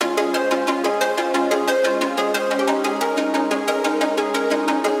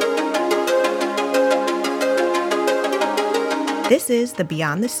This is the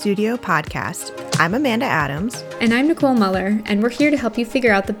Beyond the Studio podcast. I'm Amanda Adams. And I'm Nicole Muller, and we're here to help you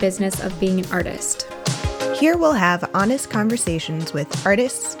figure out the business of being an artist. Here we'll have honest conversations with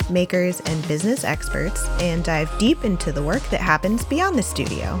artists, makers, and business experts, and dive deep into the work that happens beyond the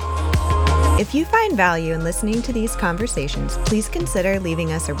studio. If you find value in listening to these conversations, please consider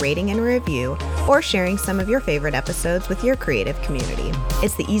leaving us a rating and a review or sharing some of your favorite episodes with your creative community.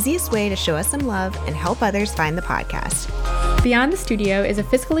 It's the easiest way to show us some love and help others find the podcast. Beyond the Studio is a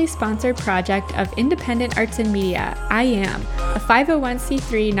fiscally sponsored project of Independent Arts and Media, IAM, a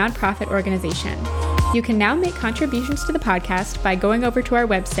 501c3 nonprofit organization. You can now make contributions to the podcast by going over to our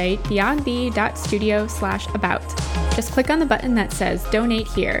website, beyondthe.studio/about. Just click on the button that says Donate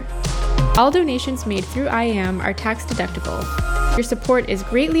Here. All donations made through IAM are tax deductible. Your support is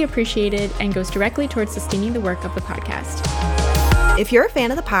greatly appreciated and goes directly towards sustaining the work of the podcast. If you're a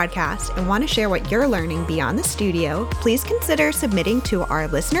fan of the podcast and want to share what you're learning beyond the studio, please consider submitting to our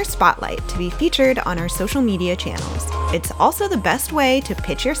Listener Spotlight to be featured on our social media channels. It's also the best way to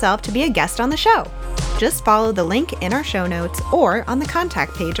pitch yourself to be a guest on the show. Just follow the link in our show notes or on the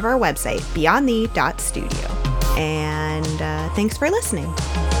contact page of our website, beyondthe.studio. And thanks for listening.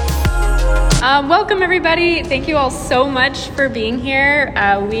 Welcome, everybody. Thank you all so much for being here.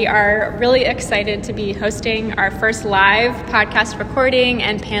 We are really excited to be hosting our first live podcast recording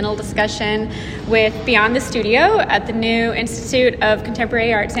and panel discussion with Beyond the Studio at the new Institute of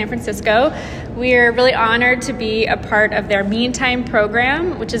Contemporary Art San Francisco. We're really honored to be a part of their Meantime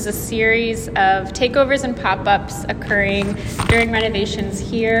program, which is a series of takeovers and pop-ups occurring during renovations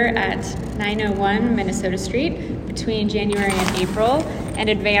here at 901 Minnesota Street between January and April, in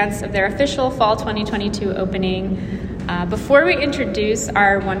advance of their official fall 2022 opening. Before we introduce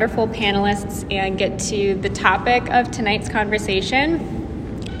our wonderful panelists and get to the topic of tonight's conversation,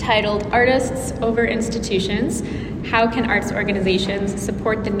 titled Artists Over Institutions, How Can Arts Organizations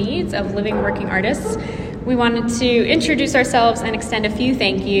Support the Needs of Living Working Artists? We wanted to introduce ourselves and extend a few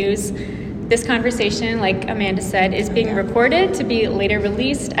thank yous. This conversation, like Amanda said, is being recorded to be later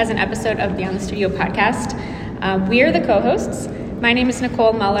released as an episode of Beyond the Studio podcast. We are the co-hosts. My name is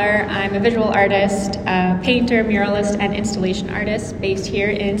Nicole Muller. I'm a visual artist, painter, muralist, and installation artist based here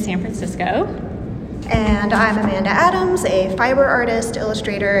in San Francisco. And I'm Amanda Adams, a fiber artist,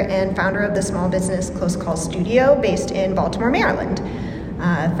 illustrator, and founder of the small business Close Call Studio based in Baltimore, Maryland.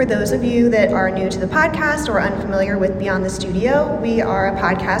 For those of you that are new to the podcast or unfamiliar with Beyond the Studio, we are a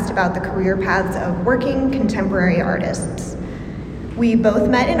podcast about the career paths of working contemporary artists. We both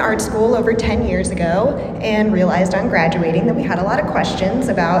met in art school over 10 years ago and realized on graduating that we had a lot of questions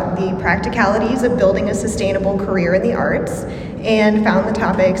about the practicalities of building a sustainable career in the arts, and found the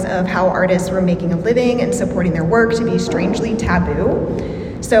topics of how artists were making a living and supporting their work to be strangely taboo.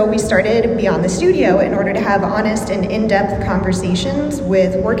 So we started Beyond the Studio in order to have honest and in-depth conversations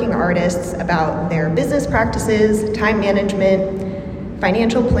with working artists about their business practices, time management,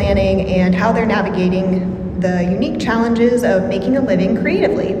 financial planning, and how they're navigating the unique challenges of making a living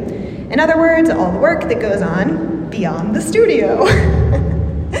creatively. In other words, all the work that goes on beyond the studio.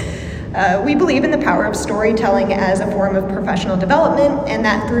 We believe in the power of storytelling as a form of professional development, and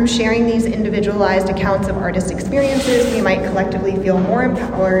that through sharing these individualized accounts of artist experiences, we might collectively feel more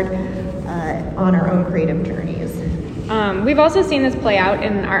empowered on our own creative journeys. We've also seen this play out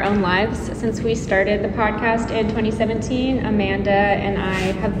in our own lives. Since we started the podcast in 2017, Amanda and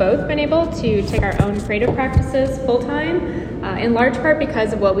I have both been able to take our own creative practices full-time, in large part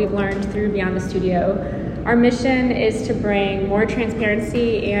because of what we've learned through Beyond the Studio. Our mission is to bring more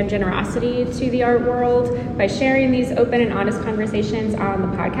transparency and generosity to the art world by sharing these open and honest conversations on the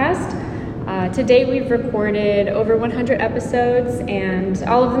podcast. To date, we've recorded over 100 episodes, and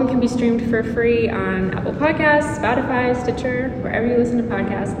all of them can be streamed for free on Apple Podcasts, Spotify, Stitcher, wherever you listen to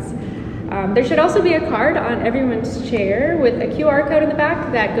podcasts. There should also be a card on everyone's chair with a QR code in the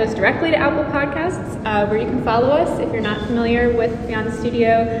back that goes directly to Apple Podcasts, where you can follow us if you're not familiar with Beyond the Studio.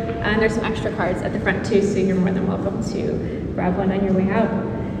 And there's some extra cards at the front too, so you're more than welcome to grab one on your way out.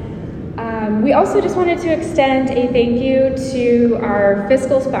 We also just wanted to extend a thank you to our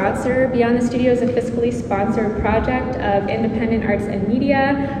fiscal sponsor. Beyond the Studio is a fiscally sponsored project of Independent Arts and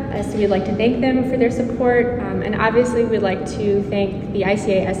Media, so we'd like to thank them for their support, and obviously we'd like to thank the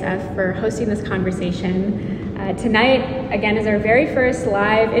ICASF for hosting this conversation. Tonight, again, is our very first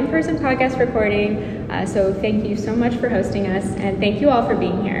live in-person podcast recording, so thank you so much for hosting us, and thank you all for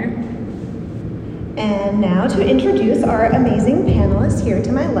being here. And now to introduce our amazing panelists here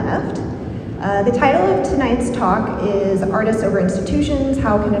to my left. The title of tonight's talk is Artists Over Institutions,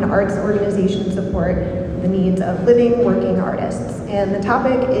 How Can an Arts Organization Support the Needs of Living Working Artists? And the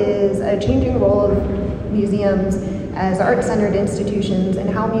topic is a changing role of museums as art-centered institutions and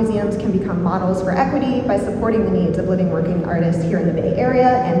how museums can become models for equity by supporting the needs of living working artists here in the Bay Area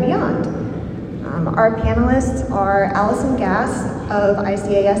and beyond. Our panelists are Allison Gass of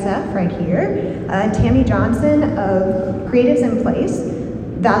ICASF right here, Tammy Johnson of Creatives in Place,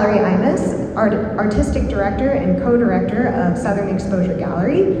 Valerie Imus, Artistic Director and Co-Director of Southern Exposure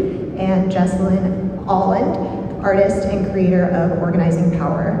Gallery, and Jessalyn Alland, Artist and Creator of Organizing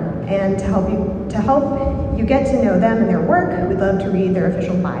Power. And to help you get to know them and their work, we'd love to read their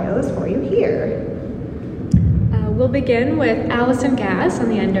official bios for you here. We'll begin with Allison Gass on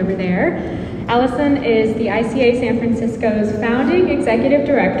the end over there. Allison is the ICA San Francisco's founding executive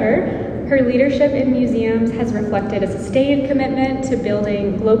director. Her leadership in museums has reflected a sustained commitment to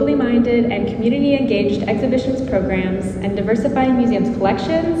building globally minded and community-engaged exhibitions programs and diversifying museums'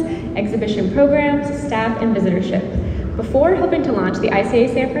 collections, exhibition programs, staff, and visitorship. Before helping to launch the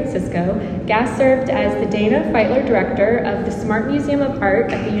ICA San Francisco, Gass served as the Dana Feitler Director of the Smart Museum of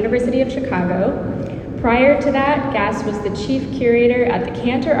Art at the University of Chicago. Prior to that, Gass was the Chief Curator at the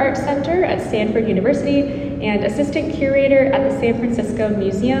Cantor Art Center at Stanford University and Assistant Curator at the San Francisco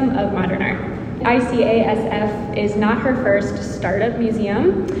Museum of Modern Art. ICASF is not her first startup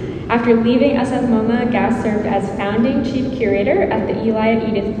museum. After leaving SF MoMA, Gass served as founding Chief Curator at the Eli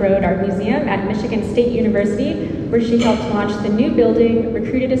and Edith Broad Art Museum at Michigan State University, where she helped launch the new building,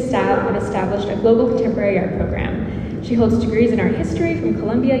 recruited a staff, and established a global contemporary art program. She holds degrees in art history from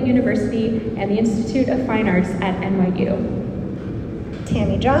Columbia University and the Institute of Fine Arts at NYU.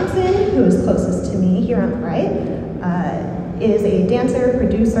 Tammy Johnson, who is closest to me here on the right, is a dancer,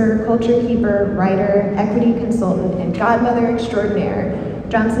 producer, culture keeper, writer, equity consultant, and godmother extraordinaire.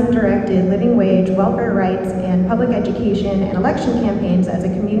 Johnson directed living wage, welfare rights, and public education and election campaigns as a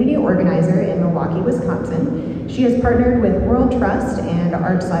community organizer in Milwaukee, Wisconsin. She has partnered with World Trust and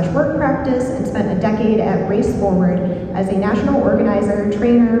Art/Work Practice and spent a decade at Race Forward as a national organizer,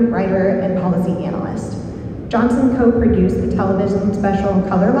 trainer, writer, and policy analyst. Johnson co-produced the television special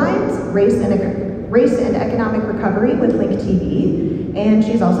Color Lines, Race and Economic Recovery with Link TV, and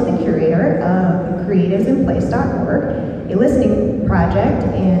she's also the curator of creativesinplace.org, a listening project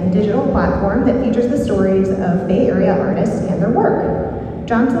and digital platform that features the stories of Bay Area artists and their work.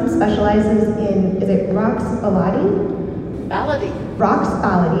 Johnson specializes in, is it Raqs Baladi? Raqs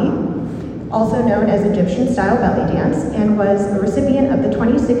Baladi, also known as Egyptian-style belly dance, and was a recipient of the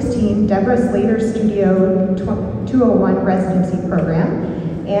 2016 Deborah Slater Studio 201 residency program,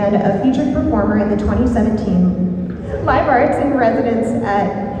 and a featured performer in the 2017 Live Arts in Residence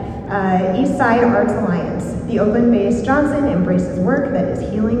at East Side Arts Alliance. The Oakland-based Johnson embraces work that is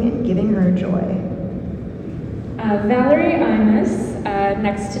healing and giving her joy. Valerie Imus,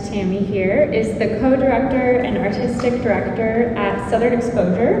 next to Tammy here, is the co-director and artistic director at Southern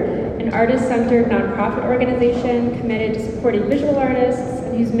Exposure, an artist-centered nonprofit organization committed to supporting visual artists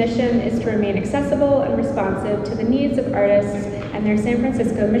and whose mission is to remain accessible and responsive to the needs of artists and their San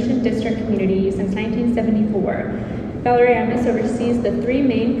Francisco Mission District community since 1974. Valerie Imus oversees the three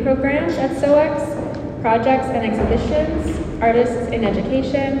main programs at SOEX: projects and exhibitions, artists in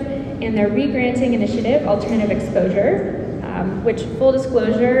education, and their re-granting initiative, Alternative Exposure, which, full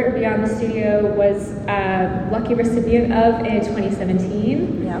disclosure, Beyond the Studio was a lucky recipient of in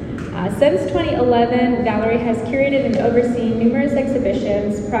 2017. Yep. Since 2011, Valerie has curated and overseen numerous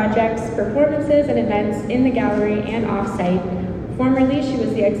exhibitions, projects, performances, and events in the gallery and off-site. Formerly, she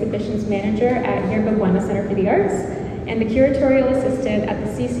was the exhibitions manager at Yerba Buena Center for the Arts and the curatorial assistant at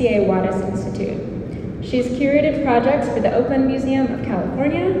the CCA Wattis Institute. She's curated projects for the Oakland Museum of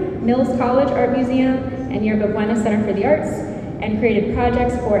California, Mills College Art Museum, and Yerba Buena Center for the Arts, and created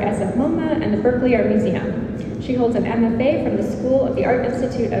projects for SF MoMA and the Berkeley Art Museum. She holds an MFA from the School of the Art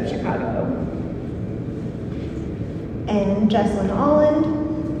Institute of Chicago. And Jessalyn Alland,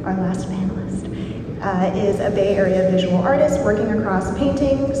 our last panelist, is a Bay Area visual artist working across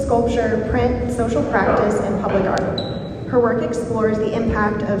painting, sculpture, print, social practice, and public art. Her work explores the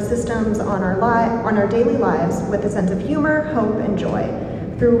impact of systems on our daily lives with a sense of humor, hope, and joy.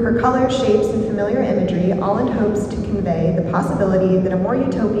 Through her colors, shapes, and familiar imagery, Alland hopes to convey the possibility that a more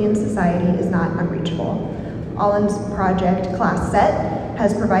utopian society is not unreachable. Alland's project, Class Set,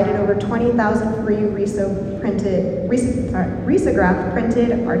 has provided over 20,000 free risograph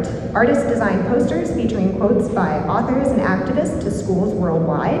printed artist-designed posters featuring quotes by authors and activists to schools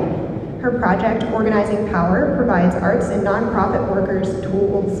worldwide. Her project, Organizing Power, provides arts and nonprofit workers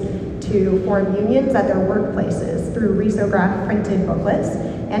tools to form unions at their workplaces through risograph printed booklets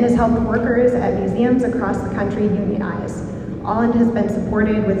and has helped workers at museums across the country unionize. Alland has been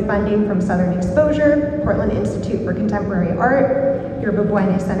supported with funding from Southern Exposure, Portland Institute for Contemporary Art, Yerba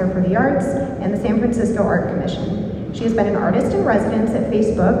Buena Center for the Arts, and the San Francisco Art Commission. She has been an artist in residence at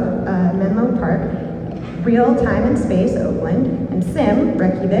Facebook, Menlo Park, Real Time and Space, Oakland, and SIM,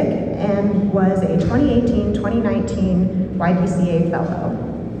 Reykjavik, and was a 2018-2019 YBCA Fellow.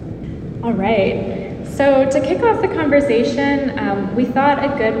 All right. So to kick off the conversation, we thought a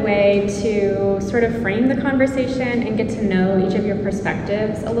good way to sort of frame the conversation and get to know each of your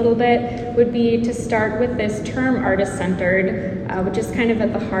perspectives a little bit would be to start with this term artist-centered, which is kind of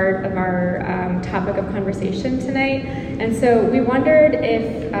at the heart of our topic of conversation tonight. And so we wondered if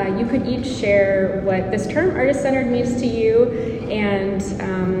you could each share what this term artist-centered means to you and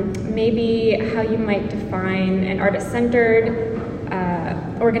maybe how you might define an artist-centered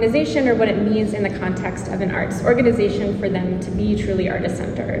organization or what it means in the context of an arts organization for them to be truly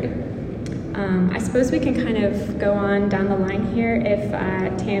artist-centered. I suppose we can kind of go on down the line here. If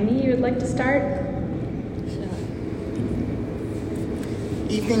Tammy, you would like to start? Sure.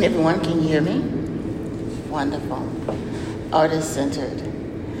 Evening, everyone. Can you hear me? Wonderful. Artist-centered.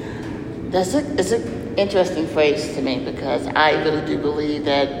 It's an interesting phrase to me because I really do believe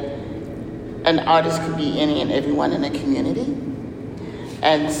that an artist could be any and everyone in a community.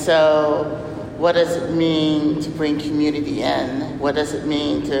 And so what does it mean to bring community in? What does it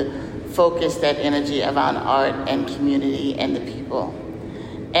mean to focus that energy around art and community and the people?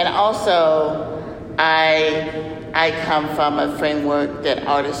 And also, I come from a framework that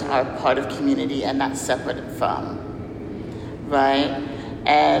artists are part of community and not separate from, right?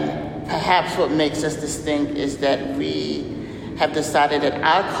 And perhaps what makes us distinct is that we have decided that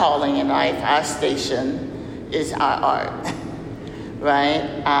our calling in life, our station, is our art. Right?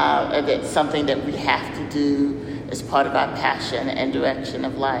 And it's something that we have to do as part of our passion and direction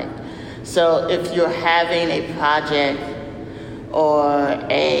of life. So if you're having a project or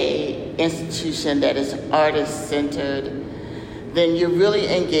a institution that is artist-centered, then you're really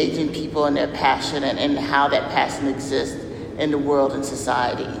engaging people in their passion and in how that passion exists in the world and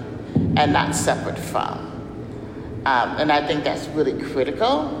society and not separate from. And I think that's really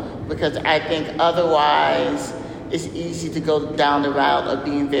critical because I think otherwise it's easy to go down the route of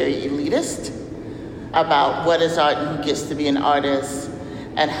being very elitist about what is art and who gets to be an artist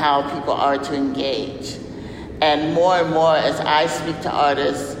and how people are to engage. And more as I speak to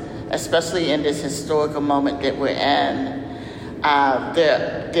artists, especially in this historical moment that we're in,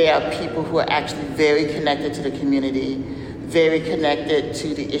 there are people who are actually very connected to the community, very connected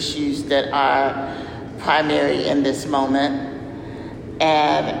to the issues that are primary in this moment.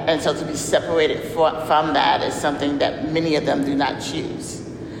 And so to be separated from that is something that many of them do not choose,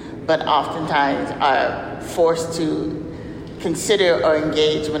 but oftentimes are forced to consider or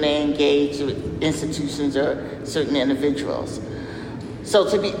engage when they engage with institutions or certain individuals. So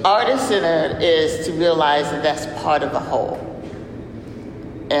to be artist-centered is to realize that that's part of a whole.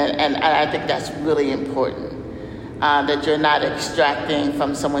 And I think that's really important, that you're not extracting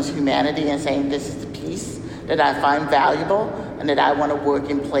from someone's humanity and saying this is the piece that I find valuable and that I want to work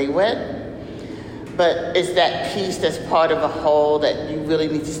and play with. But it's that piece that's part of a whole that you really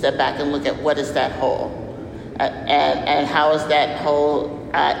need to step back and look at what is that whole and how is that whole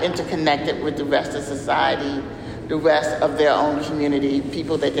interconnected with the rest of society, the rest of their own community,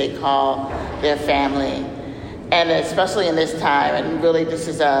 people that they call their family. And especially in this time, and really this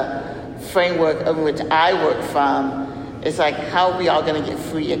is a framework of which I work from, it's like how are we all going to get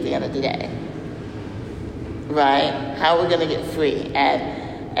free at the end of the day? Right? How are we going to get free?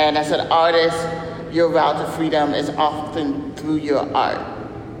 And as an artist, your route to freedom is often through your art.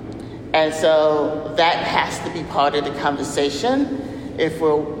 And so that has to be part of the conversation if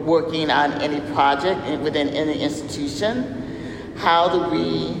we're working on any project within any institution. How do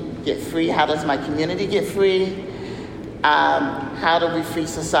we get free? How does my community get free? How do we free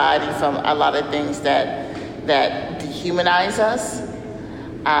society from a lot of things that dehumanize us?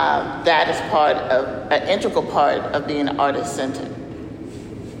 That is an integral part of being artist-centered.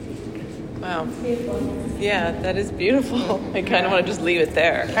 Wow. Yeah, that is beautiful. I kind of want to just leave it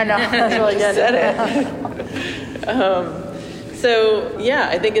there. I know, that's really good. Said it. So yeah,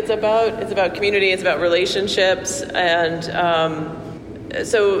 I think it's about community, it's about relationships, and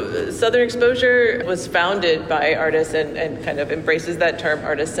so Southern Exposure was founded by artists and kind of embraces that term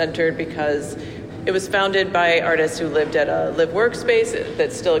artist-centered because it was founded by artists who lived at a live workspace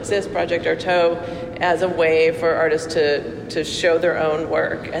that still exists, Project Artaud, as a way for artists to show their own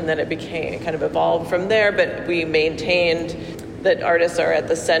work. And then it kind of evolved from there, but we maintained that artists are at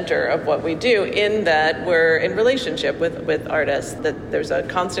the center of what we do, in that we're in relationship with artists, that there's a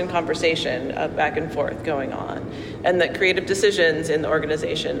constant conversation back and forth going on, and that creative decisions in the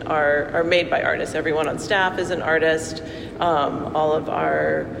organization are made by artists. Everyone on staff is an artist. All of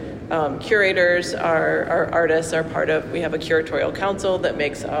our Curators are artists, are part of, we have a curatorial council that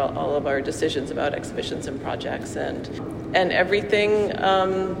makes all of our decisions about exhibitions and projects, and everything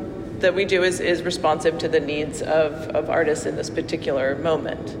that we do is responsive to the needs of artists in this particular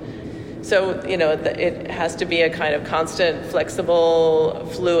moment. So, it has to be a kind of constant, flexible,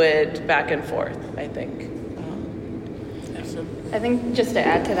 fluid back and forth, I think. I think just to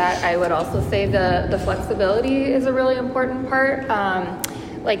add to that, I would also say the flexibility is a really important part.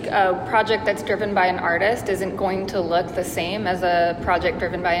 Like a project that's driven by an artist isn't going to look the same as a project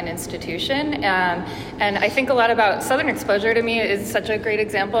driven by an institution. And I think a lot about Southern Exposure to me is such a great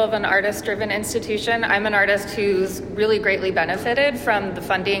example of an artist-driven institution. I'm an artist who's really greatly benefited from the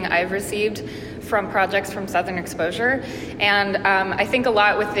funding I've received from projects from Southern Exposure. And I think a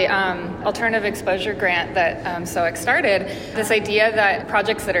lot with the Alternative Exposure Grant that SOEX started, this idea that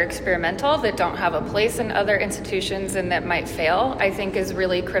projects that are experimental, that don't have a place in other institutions and that might fail, I think is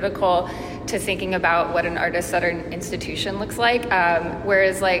really critical to thinking about what an artist-centered institution looks like.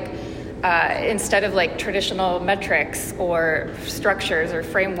 Whereas instead of traditional metrics or structures or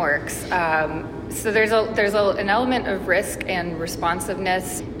frameworks, so there's an element of risk and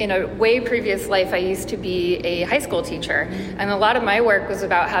responsiveness. In a way previous life, I used to be a high school teacher, and a lot of my work was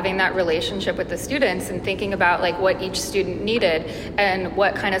about having that relationship with the students and thinking about what each student needed and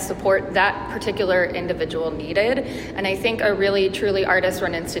what kind of support that particular individual needed. And I think a really truly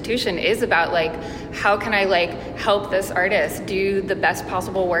artist-run institution is about how can I help this artist do the best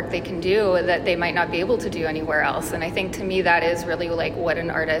possible work they can do that they might not be able to do anywhere else. And I think to me that is really what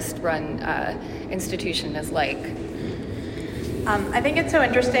an artist-run institution is like. I think it's so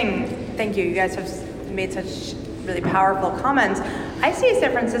interesting. Thank you. You guys have made such really powerful comments. ICA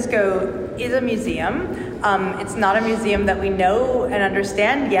San Francisco is a museum. It's not a museum that we know and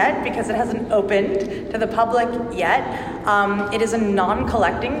understand yet because it hasn't opened to the public yet. It is a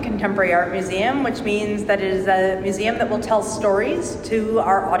non-collecting contemporary art museum, which means that it is a museum that will tell stories to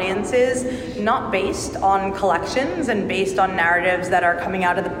our audiences, not based on collections and based on narratives that are coming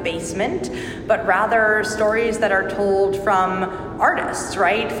out of the basement, but rather stories that are told from artists,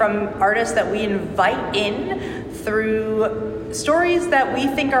 right? From artists that we invite in through stories that we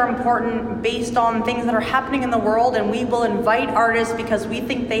think are important based on things that are happening in the world, and we will invite artists because we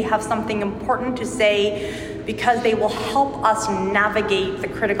think they have something important to say, because they will help us navigate the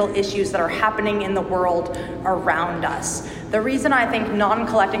critical issues that are happening in the world around us. The reason I think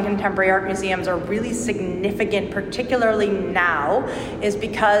non-collecting contemporary art museums are really significant, particularly now, is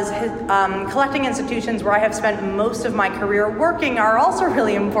because collecting institutions where I have spent most of my career working are also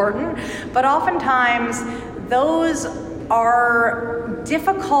really important, but oftentimes those are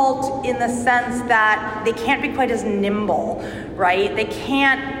difficult in the sense that they can't be quite as nimble, right? They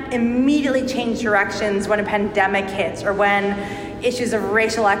can't immediately change directions when a pandemic hits or when issues of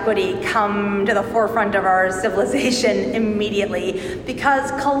racial equity come to the forefront of our civilization immediately,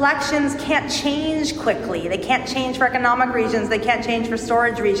 because collections can't change quickly. They can't change for economic reasons, they can't change for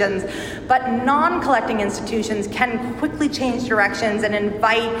storage reasons, but non-collecting institutions can quickly change directions and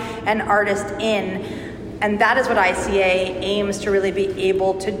invite an artist in. And that is what ICA aims to really be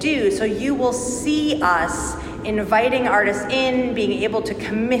able to do. So you will see us inviting artists in, being able to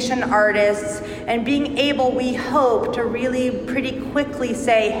commission artists, and being able, we hope, to really pretty quickly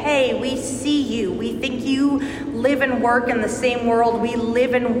say, hey, we see you. We think you live and work in the same world we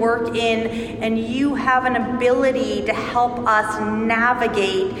live and work in, and you have an ability to help us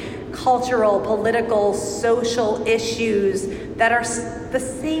navigate cultural, political, social issues that are the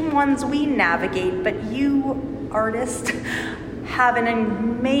same ones we navigate, but you, artists, have an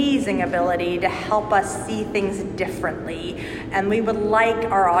amazing ability to help us see things differently. And we would like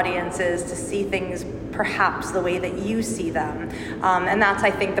our audiences to see things perhaps the way that you see them. And that's,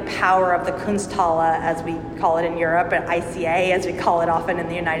 I think, the power of the Kunsthalle, as we call it in Europe, and ICA, as we call it often in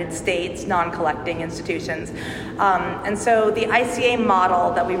the United States, non-collecting institutions. And so the ICA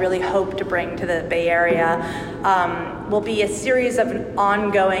model that we really hope to bring to the Bay Area will be a series of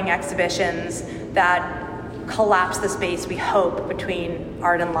ongoing exhibitions that collapse the space, we hope, between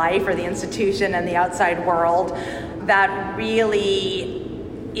art and life, or the institution and the outside world, that really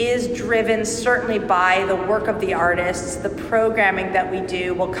is driven certainly by the work of the artists. The programming that we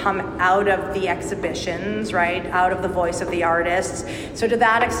do will come out of the exhibitions, right, out of the voice of the artists. So to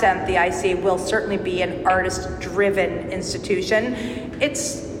that extent, the ICA will certainly be an artist-driven institution.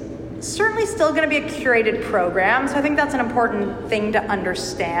 It's certainly still going to be a curated program, so I think that's an important thing to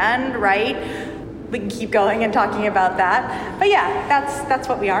understand, right? We can keep going and talking about that. But yeah, that's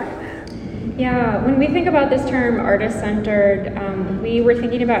what we are. Yeah, when we think about this term artist-centered, we were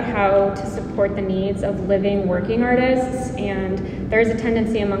thinking about how to support the needs of living, working artists, and there's a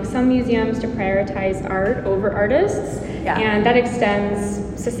tendency among some museums to prioritize art over artists, and that extends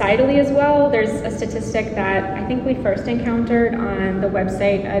societally as well. There's a statistic that I think we first encountered on the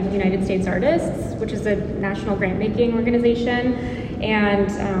website of United States Artists, which is a national grant-making organization,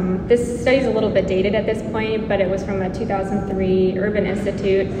 and this study is a little bit dated at this point, but it was from a 2003 Urban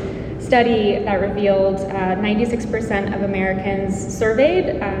Institute study that revealed 96% of Americans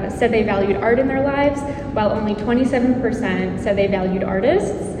surveyed said they valued art in their lives, while only 27% said they valued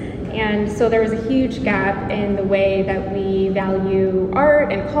artists. And so there was a huge gap in the way that we value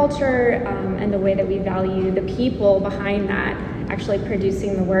art and culture, and the way that we value the people behind that actually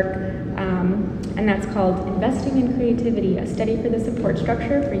producing the work. And that's called Investing in Creativity, a study for the support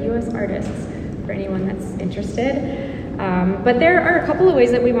structure for U.S. artists, for anyone that's interested. But there are a couple of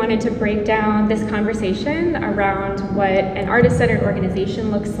ways that we wanted to break down this conversation around what an artist-centered organization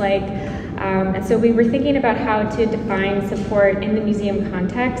looks like. And so we were thinking about how to define support in the museum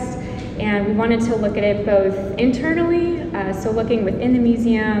context, and we wanted to look at it both internally, so looking within the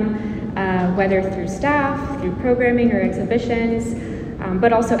museum, whether through staff, through programming or exhibitions,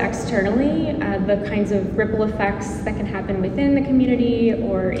 but also externally, the kinds of ripple effects that can happen within the community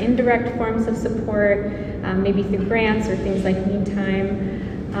or indirect forms of support, maybe through grants or things like Meantime.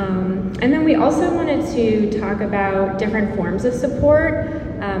 And then we also wanted to talk about different forms of support.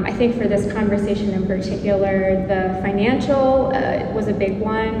 I think for this conversation in particular, the financial was a big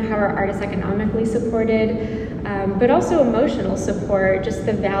one, how are artists economically supported, but also emotional support, just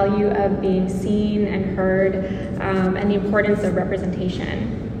the value of being seen and heard, and the importance of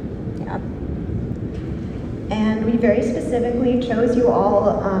representation. Yeah. And we very specifically chose you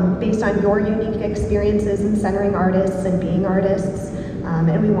all based on your unique experiences in centering artists and being artists.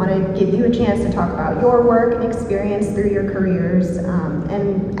 And we want to give you a chance to talk about your work and experience through your careers.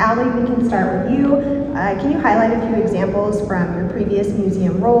 And Allie, we can start with you. Can you highlight a few examples from your previous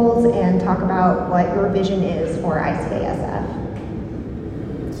museum roles and talk about what your vision is for ICASF?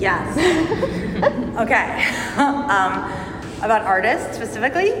 Yes. Okay. About artists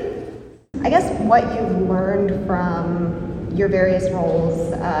specifically? I guess what you've learned from your various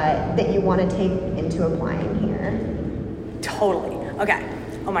roles that you want to take into applying here. Totally. Okay.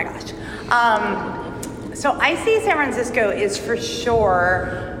 Oh my gosh. So IC San Francisco is for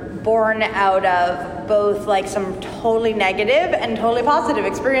sure born out of both like some totally negative and totally positive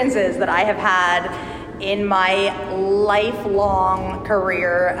experiences that I have had in my lifelong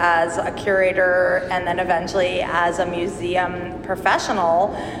career as a curator and then eventually as a museum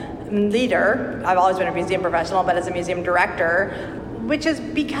professional leader. I've always been a museum professional, but as a museum director, which is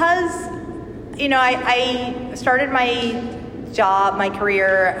because, you know, I started my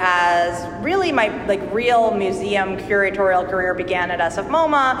career as really my real museum curatorial career began at SF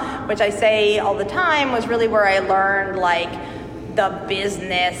MoMA, which I say all the time was really where I learned the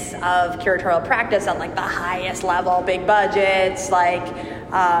business of curatorial practice on the highest level, big budgets,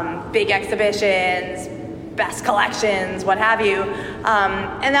 big exhibitions, best collections, what have you.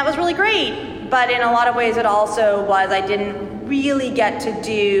 And that was really great. But in a lot of ways it also was, I didn't really get to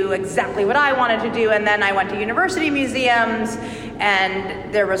do exactly what I wanted to do. And then I went to university museums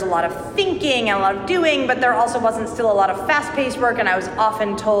and there was a lot of thinking and a lot of doing, but there also wasn't still a lot of fast-paced work. And I was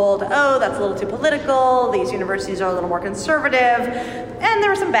often told, oh, that's a little too political. These universities are a little more conservative. And there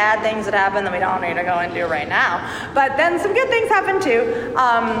were some bad things that happened that we don't need to go into right now. But then some good things happened too.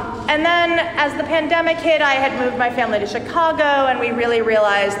 And then as the pandemic hit, I had moved my family to Chicago, and we really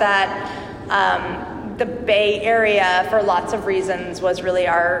realized that the Bay Area, for lots of reasons, was really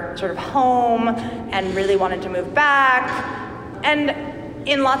our sort of home, and really wanted to move back. And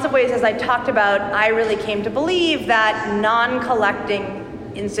in lots of ways, as I talked about, I really came to believe that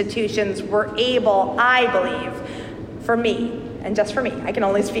non-collecting institutions were able, I believe, for me, and just for me, I can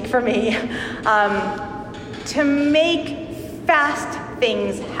only speak for me, to make fast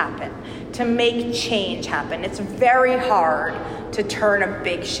things happen, to make change happen. It's very hard to turn a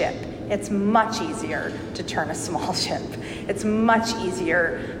big ship. It's much easier to turn a small ship. It's much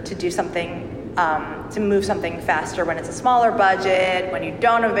easier to do something, to move something faster when it's a smaller budget, when you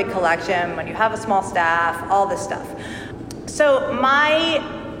don't have a big collection, when you have a small staff, all this stuff. So my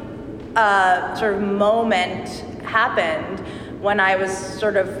sort of moment happened when I was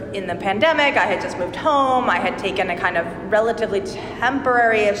sort of in the pandemic. I had just moved home. I had taken a kind of relatively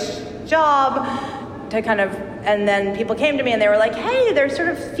temporary-ish job to kind of And then people came to me and they were like, hey, there sort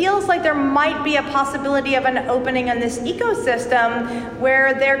of feels like there might be a possibility of an opening in this ecosystem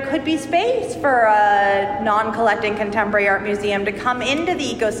where there could be space for a non-collecting contemporary art museum to come into the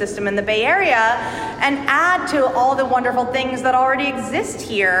ecosystem in the Bay Area and add to all the wonderful things that already exist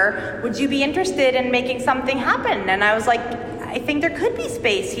here. Would you be interested in making something happen? And I was like, I think there could be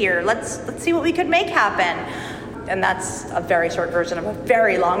space here. Let's see what we could make happen. And that's a very short version of a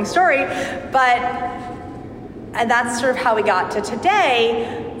very long story, and that's sort of how we got to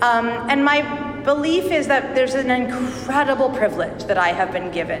today. And my belief is that there's an incredible privilege that I have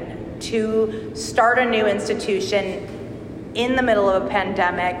been given to start a new institution in the middle of a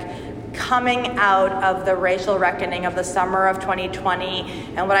pandemic, coming out of the racial reckoning of the summer of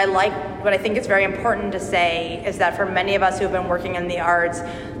 2020. And what I think is very important to say is that for many of us who have been working in the arts,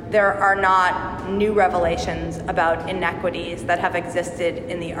 there are not new revelations about inequities that have existed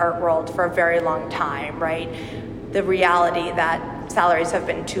in the art world for a very long time, right? The reality that salaries have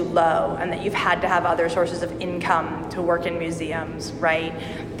been too low and that you've had to have other sources of income to work in museums, right?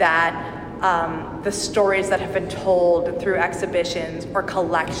 That the stories that have been told through exhibitions or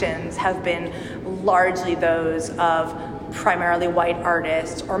collections have been largely those of primarily white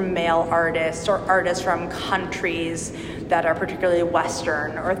artists or male artists or artists from countries that are particularly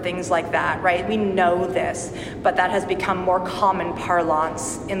Western or things like that, right? We know this, but that has become more common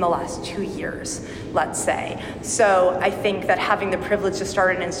parlance in the last 2 years, let's say. So I think that having the privilege to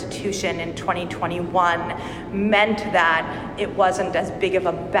start an institution in 2021 meant that it wasn't as big of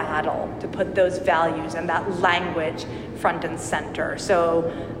a battle to put those values and that language front and center.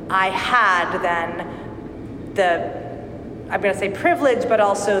 So I had then I'm going to say privilege, but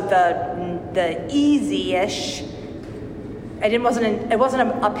also the easy-ish. It wasn't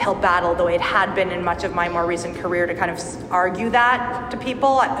an uphill battle the way it had been in much of my more recent career to kind of argue that to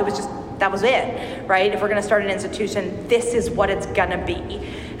people. It was just, that was it, right? If we're going to start an institution, this is what it's going to be.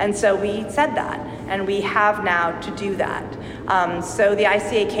 And so we said that, and we have now to do that. So the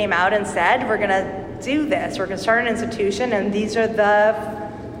ICA came out and said, we're going to do this. We're going to start an institution, and this is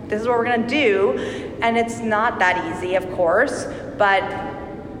what we're going to do. And it's not that easy, of course, but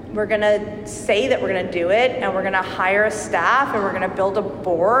we're going to say that we're going to do it, and we're going to hire a staff, and we're going to build a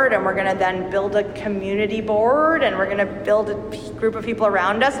board, and we're going to then build a community board, and we're going to build a group of people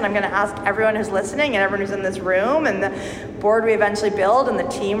around us. And I'm going to ask everyone who's listening and everyone who's in this room and the board we eventually build and the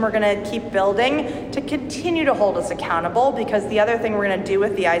team we're going to keep building to continue to hold us accountable, because the other thing we're going to do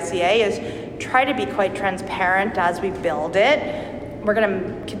with the ICA is try to be quite transparent as we build it. We're going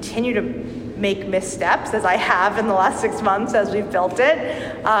to continue to make missteps, as I have in the last 6 months as we've built it.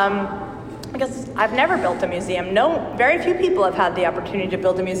 Because I've never built a museum. Very few people have had the opportunity to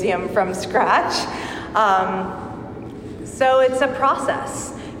build a museum from scratch. So it's a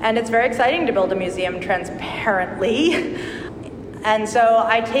process, and it's very exciting to build a museum transparently. And so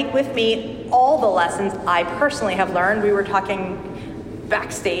I take with me all the lessons I personally have learned. We were talking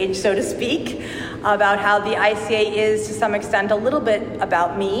backstage, so to speak, about how the ICA is to some extent a little bit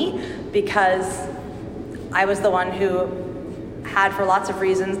about me, because I was the one who had, for lots of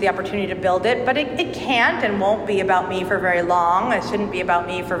reasons, the opportunity to build it, but it can't and won't be about me for very long. It shouldn't be about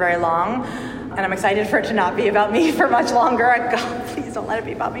me for very long, and I'm excited for it to not be about me for much longer. God, please don't let it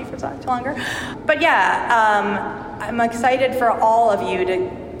be about me for much longer. But yeah, I'm excited for all of you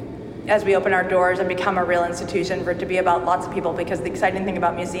to, as we open our doors and become a real institution, for it to be about lots of people, because the exciting thing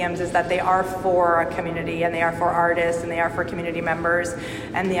about museums is that they are for a community, and they are for artists, and they are for community members,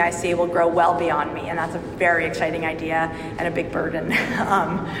 and the ICA will grow well beyond me, and that's a very exciting idea and a big burden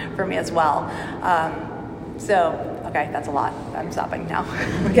for me as well. Okay, that's a lot. I'm stopping now.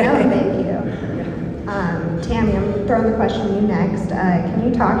 Okay. No, thank you. Tammy, I'm throwing the question to you next. Can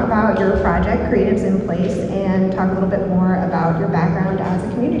you talk about your project, Creatives in Place, and talk a little bit more about your background as a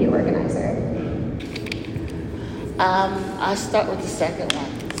community organizer? I'll start with the second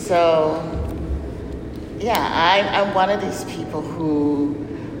one. So, yeah, I'm one of these people who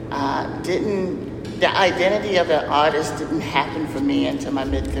the identity of an artist didn't happen for me until my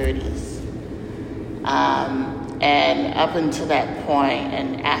mid-30s. And up until that point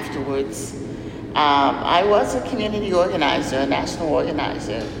and afterwards, I was a community organizer, a national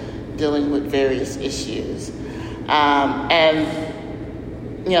organizer, dealing with various issues. And,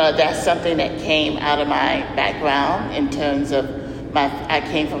 that's something that came out of my background in terms of I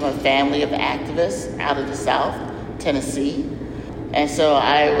came from a family of activists out of the South, Tennessee. And so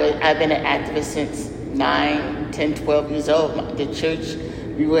I've been an activist since 9, 10, 12 years old. The church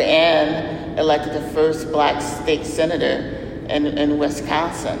we were in elected the first black state senator in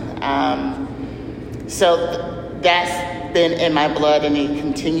Wisconsin. So that's been in my blood, and it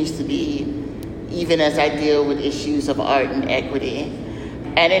continues to be, even as I deal with issues of art and equity.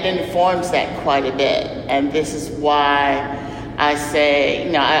 And it informs that quite a bit. And this is why I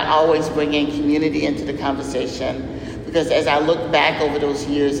say, I always bring in community into the conversation, because as I look back over those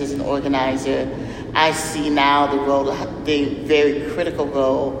years as an organizer, I see now the very critical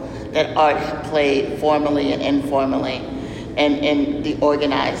role that art played formally and informally in the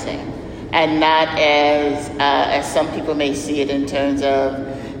organizing. And not as some people may see it in terms of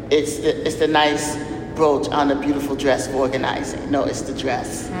it's the nice brooch on a beautiful dress of organizing. No, it's the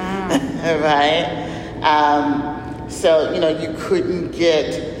dress, right? So, you couldn't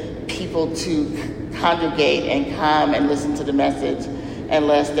get people to congregate and come and listen to the message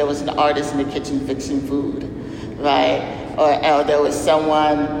unless there was an artist in the kitchen fixing food, right? Or there was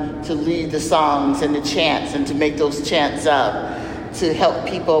someone to lead the songs and the chants and to make those chants up, to help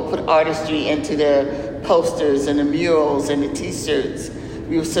people put artistry into their posters and the murals and the t-shirts.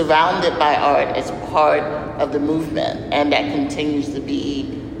 We were surrounded by art as part of the movement, and that continues to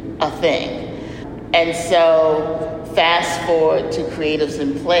be a thing. And so fast forward to Creatives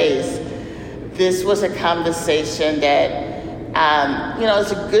in Place, this was a conversation that,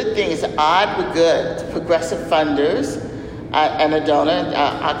 it's a good thing. It's odd but good. Progressive funders and a donor,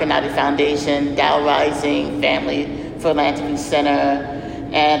 Akanati Foundation, Dow Rising, Family Philanthropy Center,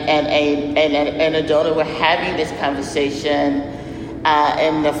 and a donor were having this conversation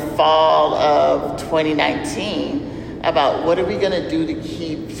in the fall of 2019 about what are we going to do to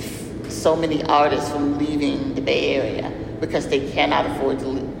keep so many artists from leaving the Bay Area because they cannot afford to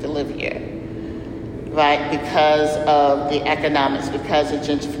live here, right? Because of the economics, because of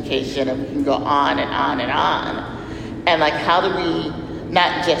gentrification, and we can go on and on and on. And how do we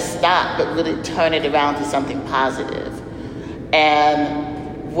not just stop, but really turn it around to something positive? And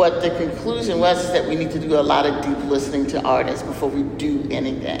what the conclusion was is that we need to do a lot of deep listening to artists before we do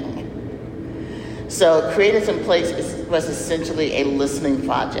anything. So Creatives in Place was essentially a listening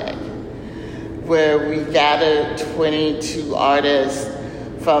project where we gathered 22 artists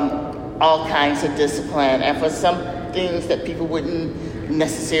from all kinds of discipline, and for some things that people wouldn't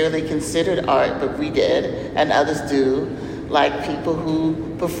necessarily consider art, but we did, and others do, like people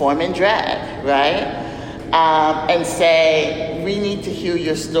who perform in drag, right? And say, we need to hear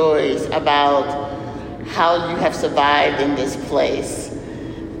your stories about how you have survived in this place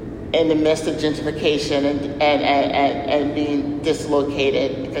in the midst of gentrification and being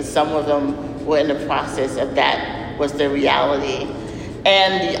dislocated, because some of them were in the process of that, was their reality.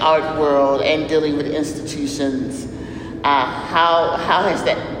 And the art world and dealing with institutions, how has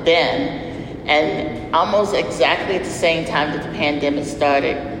that been? And almost exactly at the same time that the pandemic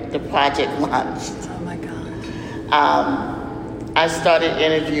started, the project launched. Oh my God. I started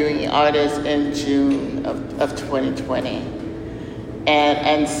interviewing artists in June of 2020.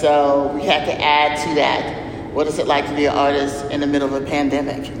 And so we had to add to that, what is it like to be an artist in the middle of a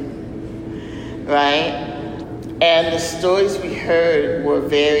pandemic, right? And the stories we heard were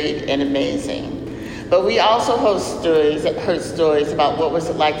varied and amazing. But we also heard stories about what was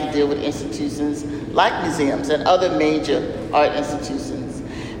it like to deal with institutions like museums and other major art institutions.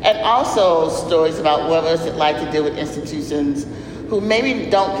 And also stories about what was it like to deal with institutions who maybe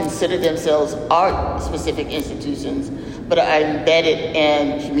don't consider themselves art-specific institutions, but are embedded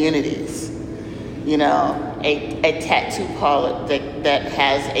in communities. A tattoo parlor that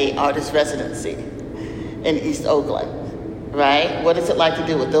has an artist residency in East Oakland, right? What is it like to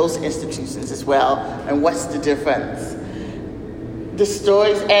deal with those institutions as well, and what's the difference? The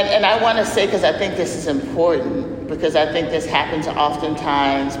stories, and I want to say, because I think this is important, because I think this happens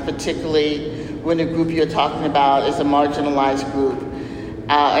oftentimes, particularly when the group you're talking about is a marginalized group,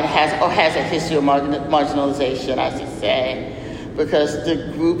 and has a history of marginalization, I should say, because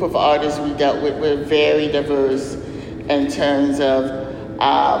the group of artists we dealt with were very diverse in terms of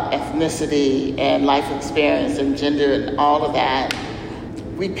ethnicity and life experience and gender and all of that.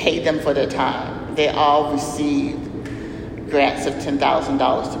 We paid them for their time. They all received grants of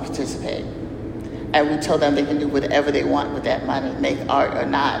 $10,000 to participate. And we told them they can do whatever they want with that money, make art or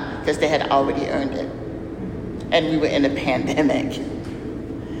not, because they had already earned it. And we were in a pandemic.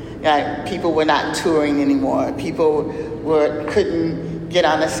 People were not touring anymore. People couldn't get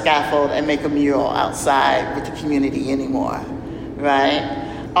on a scaffold and make a mural outside with the community anymore, right?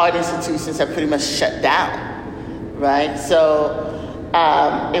 Art institutions are pretty much shut down, right? So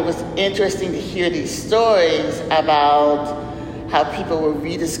it was interesting to hear these stories about how people were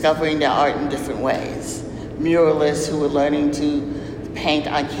rediscovering their art in different ways. Muralists who were learning to paint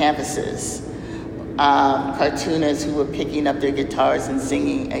on canvases. Cartoonists who were picking up their guitars and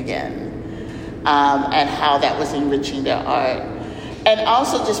singing again. And how that was enriching their art. And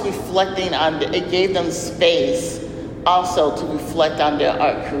also just reflecting on, it gave them space also to reflect on their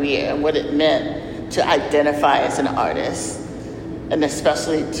art career and what it meant to identify as an artist, and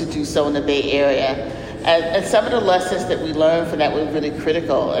especially to do so in the Bay Area. And some of the lessons that we learned from that were really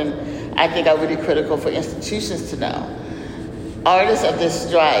critical, and I think are really critical for institutions to know. Artists of this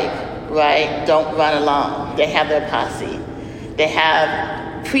stripe, right, don't run alone. They have their posse. They have,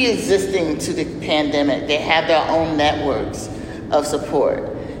 pre-existing to the pandemic, they have their own networks of support.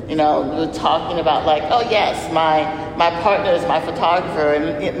 You know, we're talking about like, oh yes, my partner is my photographer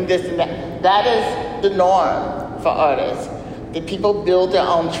and this and that. That is the norm for artists. That people build their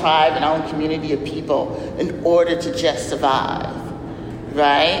own tribe and own community of people in order to just survive,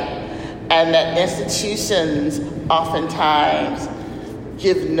 right? And that institutions oftentimes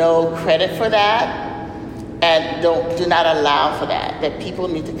give no credit for that and do not allow for that, that people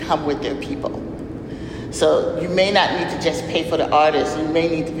need to come with their people. So you may not need to just pay for the artists, you may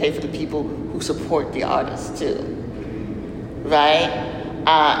need to pay for the people who support the artists too, right?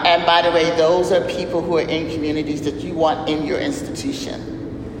 And by the way, those are people who are in communities that you want in your institution,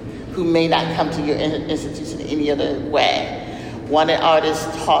 who may not come to your institution any other way. One artist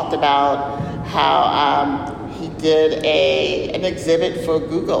talked about how he did an exhibit for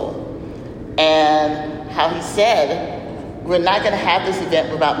Google, and how he said, we're not going to have this event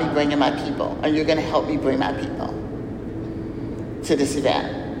without me bringing my people, and you're going to help me bring my people to this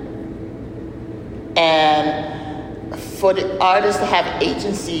event. And for the artists to have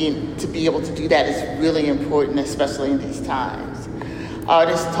agency and to be able to do that is really important, especially in these times.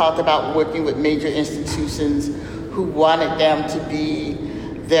 Artists talked about working with major institutions who wanted them to be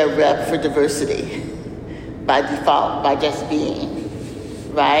their rep for diversity by default, by just being,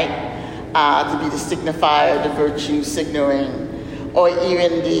 right? To be the signifier, the virtue signaling, or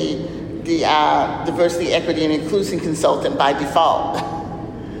even the diversity, equity, and inclusion consultant by default.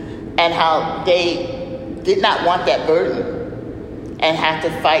 And how they did not want that burden and have to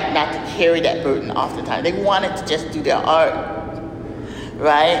fight not to carry that burden oftentimes. They wanted to just do their art,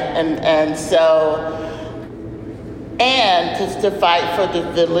 right? And to fight for the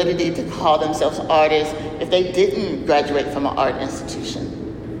validity to call themselves artists if they didn't graduate from an art institution,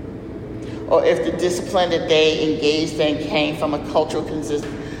 or if the discipline that they engaged in came from a cultural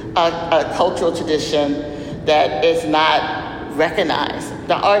tradition that is not recognized.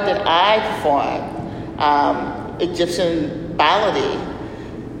 The art that I perform, Egyptian baladi,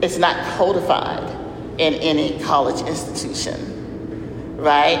 is not codified in any college institution,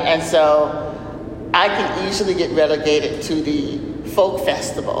 right? And so I can easily get relegated to the folk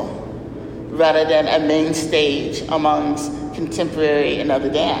festival rather than a main stage amongst contemporary and other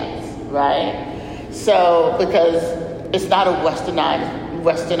dance, right? So, because it's not a Western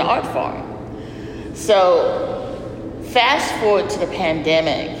art form. So, fast forward to the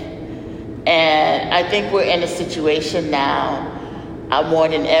pandemic, and I think we're in a situation now more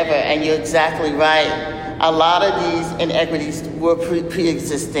than ever, and you're exactly right. A lot of these inequities were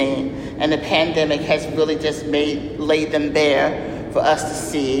pre-existing, and the pandemic has really just laid them bare for us to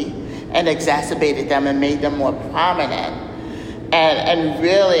see and exacerbated them and made them more prominent. And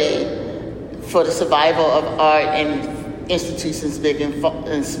really, for the survival of art in institutions big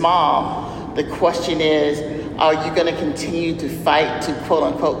and small, the question is, are you going to continue to fight to, quote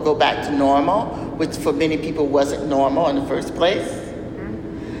unquote, go back to normal, which for many people wasn't normal in the first place?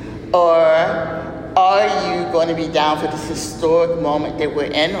 Or are you going to be down for this historic moment that we're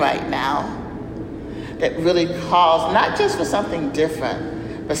in right now that really calls not just for something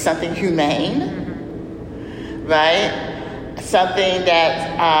different, but something humane, right? Something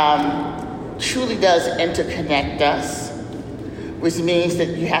that truly does interconnect us, which means that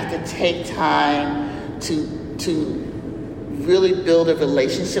you have to take time to really build a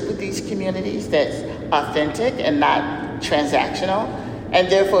relationship with these communities that's authentic and not transactional, and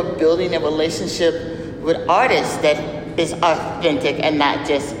therefore building a relationship with artists that is authentic and not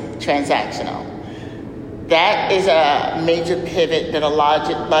just transactional. That is a major pivot that a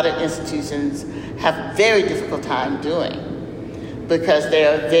lot of institutions have very difficult time doing, because they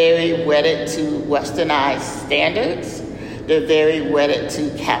are very wedded to westernized standards. They're very wedded to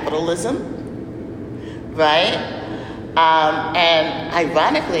capitalism, right? And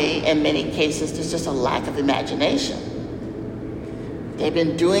ironically, in many cases, there's just a lack of imagination. They've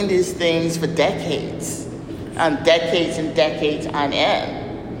been doing these things for decades and decades on end.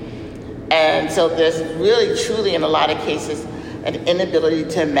 And so there's really, truly, in a lot of cases, an inability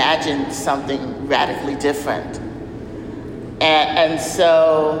to imagine something radically different. And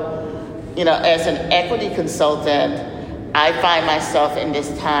so, you know, as an equity consultant, I find myself in this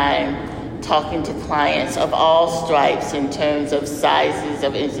time talking to clients of all stripes in terms of sizes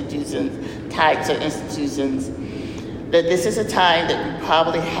of institutions, types of institutions, that this is a time that we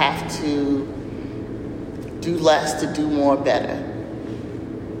probably have to do less to do more better.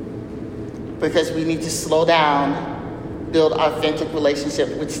 Because we need to slow down, build authentic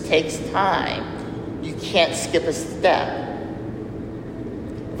relationships, which takes time. You can't skip a step,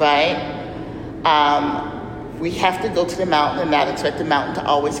 right? We have to go to the mountain and not expect the mountain to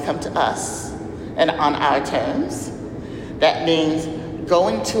always come to us and on our terms. That means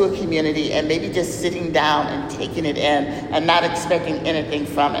going to a community and maybe just sitting down and taking it in and not expecting anything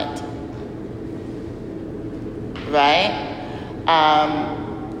from it, right?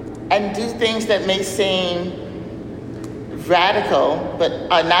 And do things that may seem radical, but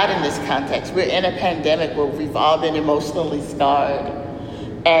are not in this context. We're in a pandemic where we've all been emotionally scarred.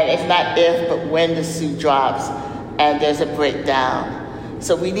 And it's not if, but when the shoe drops and there's a breakdown.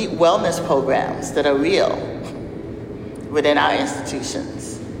 So we need wellness programs that are real within our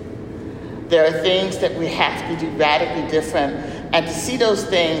institutions. There are things that we have to do radically different, and to see those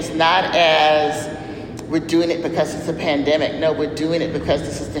things not as we're doing it because it's a pandemic. No, we're doing it because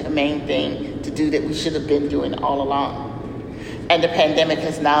this is the main thing to do that we should have been doing all along. And the pandemic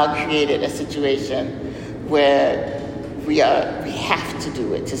has now created a situation where we have to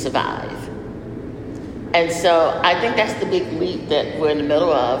do it to survive. And so I think that's the big leap that we're in the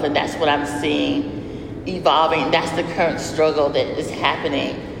middle of, and that's what I'm seeing evolving. That's the current struggle that is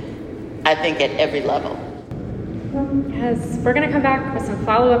happening, I think, at every level. Yes, we're going to come back with some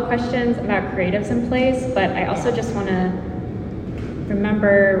follow-up questions about creatives in place, but I also just want to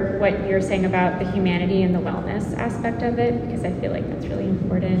remember what you're saying about the humanity and the wellness aspect of it, because I feel like that's really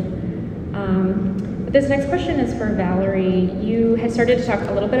important. But this next question is for Valerie. You had started to talk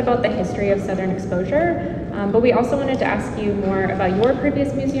a little bit about the history of Southern Exposure, but we also wanted to ask you more about your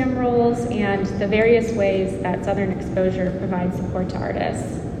previous museum roles and the various ways that Southern Exposure provides support to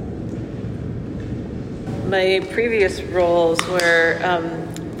artists. My previous roles were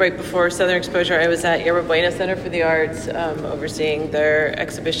right before Southern Exposure. I was at Yerba Buena Center for the Arts, overseeing their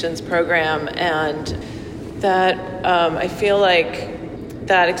exhibitions program, and that I feel like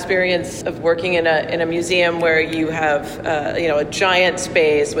that experience of working in a museum where you have a giant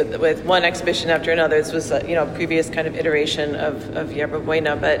space with one exhibition after another. This was a previous kind of iteration of Yerba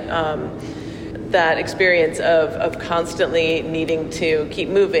Buena, but that experience of constantly needing to keep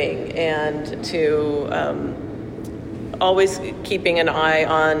moving and to always keeping an eye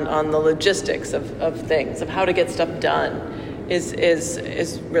on the logistics of things, of how to get stuff done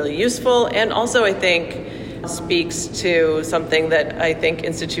is really useful, and also I think speaks to something that I think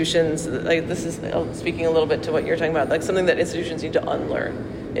institutions, like this is speaking a little bit to what you're talking about, like something that institutions need to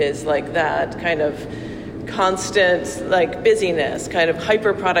unlearn is like that kind of constant like busyness, kind of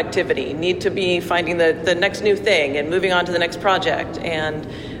hyper productivity, need to be finding the next new thing and moving on to the next project. And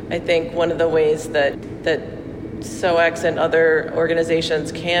I think one of the ways that SOEX and other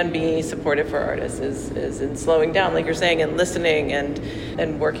organizations can be supportive for artists is in slowing down, like you're saying, and listening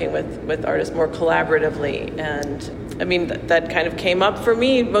and working with artists more collaboratively. And I mean, that kind of came up for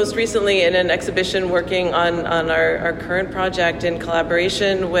me most recently in an exhibition working on our current project in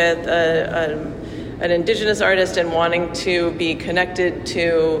collaboration with an Indigenous artist and wanting to be connected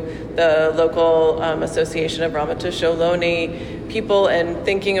to the local Association of Ramaytush Ohlone people and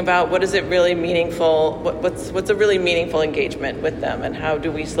thinking about what is it really meaningful, what's a really meaningful engagement with them, and how do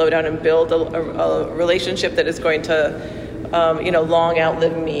we slow down and build a relationship that is going to long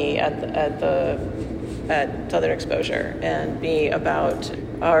outlive me at Southern Exposure and be about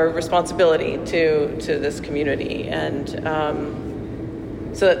our responsibility to this community. And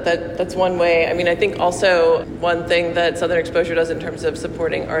so that's one way. I mean, I think also one thing that Southern Exposure does in terms of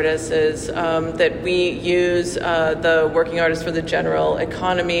supporting artists is that we use the Working Artists for the General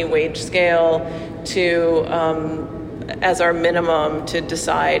Economy wage scale to as our minimum to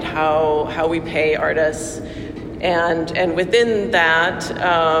decide how we pay artists, and within that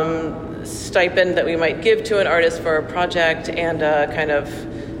stipend that we might give to an artist for a project and a kind of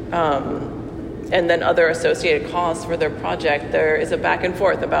and then other associated costs for their project, there is a back and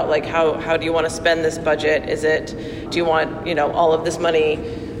forth about like how do you want to spend this budget? Do you want all of this money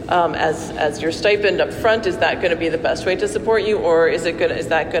as your stipend up front? Is that going to be the best way to support you, or is that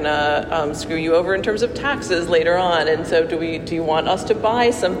going to screw you over in terms of taxes later on? And so do you want us to buy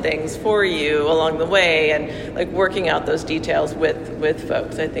some things for you along the way? And like working out those details with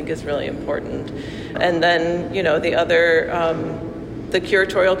folks, I think is really important. And then the other. The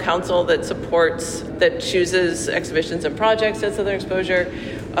curatorial council that chooses exhibitions and projects at Southern Exposure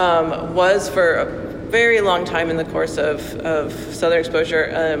was for very long time in the course of Southern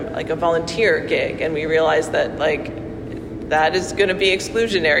Exposure, like a volunteer gig, and we realized that that is going to be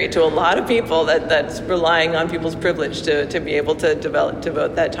exclusionary to a lot of people. That's relying on people's privilege to be able to devote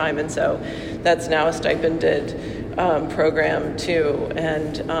that time, and so that's now a stipended program too,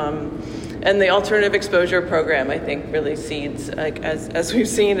 and the alternative exposure program, I think, really seeds, as we've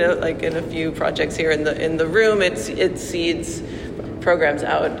seen, in a few projects here in the room, it seeds programs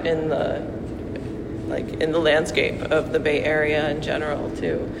out in the landscape of the Bay Area in general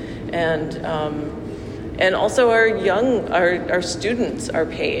too, and also our students are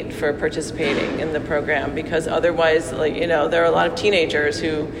paid for participating in the program, because otherwise, there are a lot of teenagers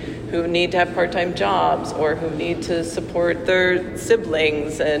who need to have part-time jobs or who need to support their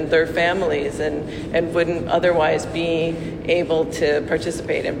siblings and their families and wouldn't otherwise be able to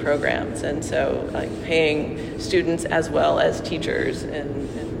participate in programs. And so paying students as well as teachers in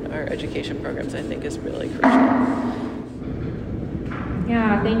our education programs, I think, is really crucial.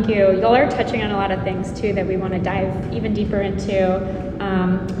 Yeah, thank you. Y'all are touching on a lot of things too that we want to dive even deeper into.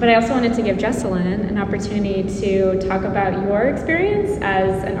 But I also wanted to give Jessalyn an opportunity to talk about your experience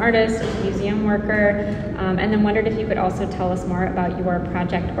as an artist, as a museum worker, and then wondered if you could also tell us more about your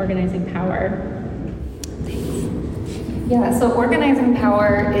project, Organizing Power. Yeah, so Organizing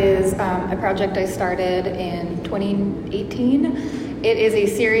Power is a project I started in 2018. It is a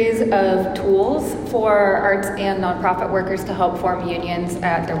series of tools for arts and nonprofit workers to help form unions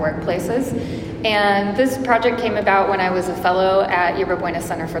at their workplaces. And this project came about when I was a fellow at Yerba Buena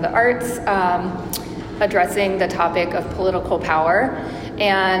Center for the Arts, addressing the topic of political power.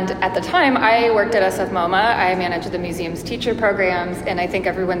 And at the time, I worked at SF MoMA. I managed the museum's teacher programs, and I think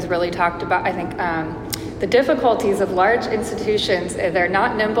everyone's really talked about, the difficulties of large institutions. They're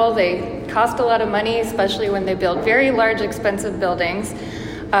not nimble, they cost a lot of money, especially when they build very large, expensive buildings.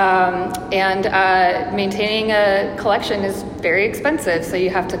 And maintaining a collection is very expensive, so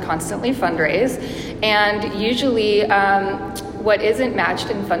you have to constantly fundraise. And usually what isn't matched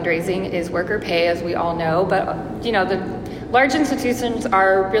in fundraising is worker pay, as we all know, but the large institutions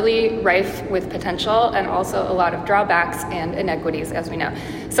are really rife with potential and also a lot of drawbacks and inequities, as we know.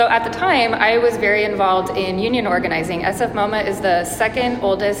 So at the time, I was very involved in union organizing. SF MoMA is the second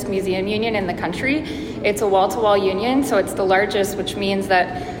oldest museum union in the country. It's a wall-to-wall union, so it's the largest, which means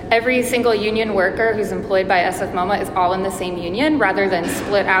that every single union worker who's employed by SF MoMA is all in the same union, rather than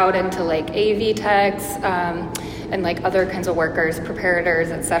split out into AV techs, and other kinds of workers,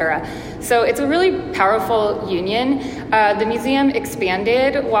 preparators, etc. So it's a really powerful union. The museum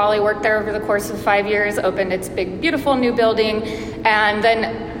expanded while I worked there over the course of 5 years, opened its big, beautiful new building, and then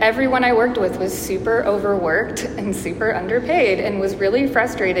everyone I worked with was super overworked and super underpaid and was really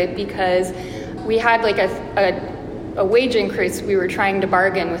frustrated because we had a wage increase we were trying to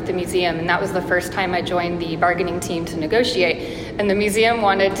bargain with the museum, and that was the first time I joined the bargaining team to negotiate. And the museum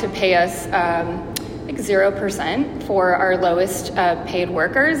wanted to pay us 0% for our lowest paid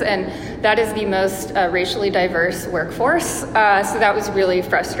workers, and that is the most racially diverse workforce. So that was really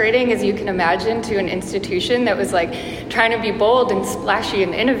frustrating, as you can imagine, to an institution that was trying to be bold and splashy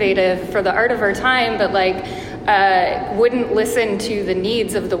and innovative for the art of our time, but wouldn't listen to the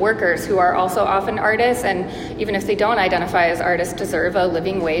needs of the workers, who are also often artists, and even if they don't identify as artists, deserve a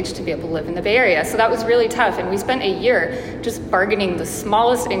living wage to be able to live in the Bay Area. So that was really tough, and we spent a year just bargaining the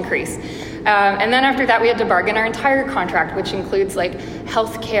smallest increase. And then after that, we had to bargain our entire contract, which includes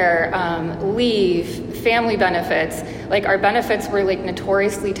health care, leave, family benefits. Our benefits were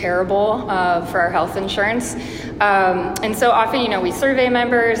notoriously terrible for our health insurance. And so often, we survey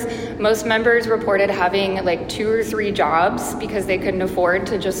members. Most members reported having 2 or 3 jobs because they couldn't afford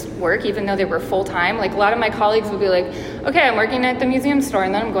to just work, even though they were full-time. A lot of my colleagues would be okay, I'm working at the museum store,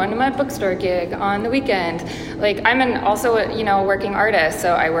 and then I'm going to my bookstore gig on the weekend. I'm also a working artist,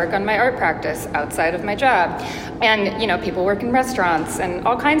 so I work on my art practice outside of my job. And, people work in restaurants and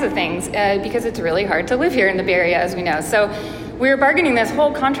all kinds of things because it's really hard to live here in the Bay Area, as we know. So we were bargaining this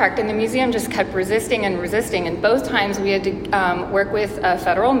whole contract, and the museum just kept resisting and resisting. And both times we had to work with a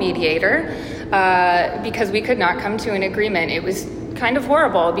federal mediator because we could not come to an agreement. It was kind of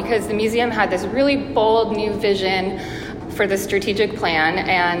horrible because the museum had this really bold new vision for the strategic plan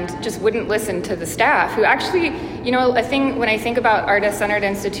and just wouldn't listen to the staff, who actually, a thing when I think about artist-centered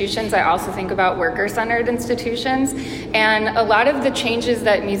institutions, I also think about worker-centered institutions. And a lot of the changes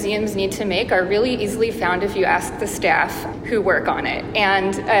that museums need to make are really easily found if you ask the staff who work on it.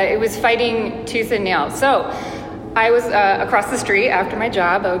 And it was fighting tooth and nail. So I was across the street after my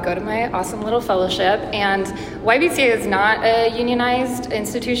job. I would go to my awesome little fellowship, and YBCA is not a unionized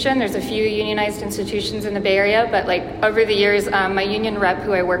institution. There's a few unionized institutions in the Bay Area, but like over the years, my union rep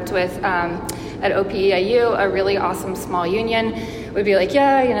who I worked with at OPEIU, a really awesome small union, would be like,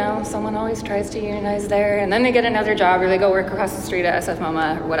 yeah, you know, someone always tries to unionize there, and then they get another job or they go work across the street at SF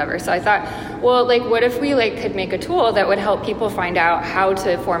MoMA or whatever. So I thought, well, like, what if we like could make a tool that would help people find out how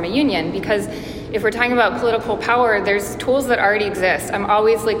to form a union? Because if we're talking about political power, there's tools that already exist. I'm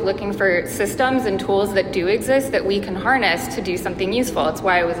always like looking for systems and tools that do exist that we can harness to do something useful. It's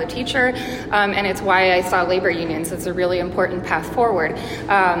why I was a teacher, and it's why I saw labor unions. It's a really important path forward.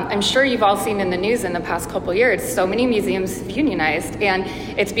 I'm sure you've all seen in the news in the past couple years, so many museums have unionized, and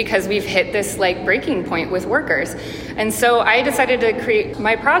it's because we've hit this like breaking point with workers. And so I decided to create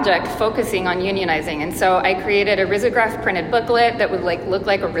my project focusing on unionizing. And so I created a risograph printed booklet that would like look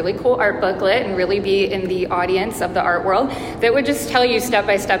like a really cool art booklet and really be in the audience of the art world that would just tell you step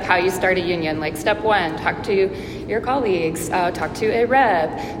by step how you start a union. Like step 1, talk to your colleagues, talk to a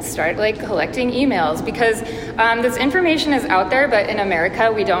rep, start like collecting emails, because this information is out there, but in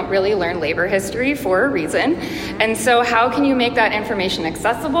America we don't really learn labor history for a reason. And so how can you make that information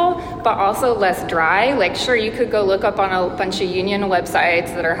accessible but also less dry? Like sure, you could go look up on a bunch of union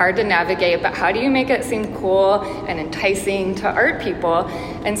websites that are hard to navigate, but how do you make it seem cool and enticing to art people?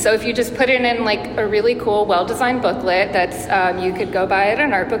 And so if you just put it in like a really cool, well-designed booklet that's you could go buy at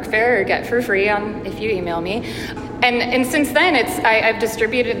an art book fair or get for free if you email me. And since then, I've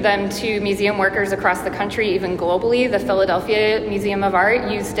distributed them to museum workers across the country, even globally. The Philadelphia Museum of Art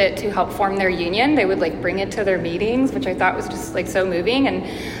used it to help form their union. They would like bring it to their meetings, which I thought was just like so moving. And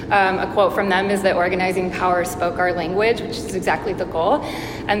a quote from them is that organizing power spoke our language, which is exactly the goal.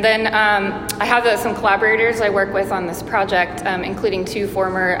 And then I have some collaborators I work with on this project, including 2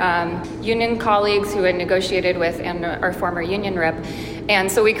 former union colleagues who I negotiated with and our former union rep. And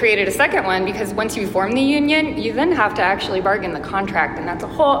so we created a second one because once you form the union, you then have to actually bargain the contract, and that's a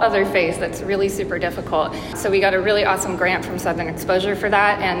whole other phase that's really super difficult. So we got a really awesome grant from Southern Exposure for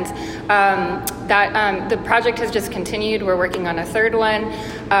that, and the project has just continued. We're working on a third one.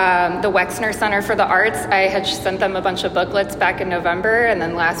 The Wexner Center for the Arts, I had sent them a bunch of booklets back in November, and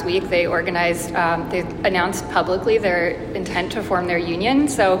then last week they announced publicly their intent to form their union.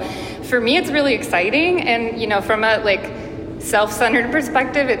 So for me, it's really exciting, and you know, from a self-centered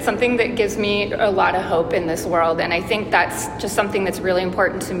perspective, it's something that gives me a lot of hope in this world. And I think that's just something that's really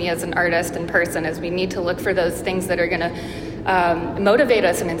important to me as an artist and person, is we need to look for those things that are going to motivate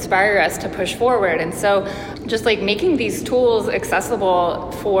us and inspire us to push forward. And so just like making these tools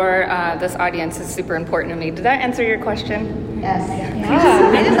accessible for this audience is super important to me. Did that answer your question? Yes.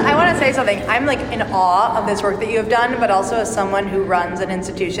 Yeah. I want to say something. I'm like in awe of this work that you have done, but also as someone who runs an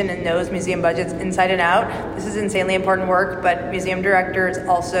institution and knows museum budgets inside and out, this is insanely important work, but museum directors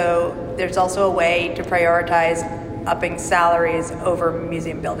there's also a way to prioritize upping salaries over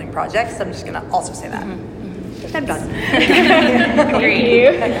museum building projects. I'm just going to also say that. Mm-hmm. I'm done. Thank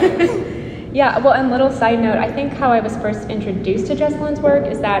you. Yeah, well, and little side note, I think how I was first introduced to Jessalyn's work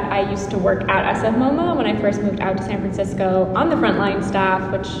is that I used to work at SF MoMA when I first moved out to San Francisco on the frontline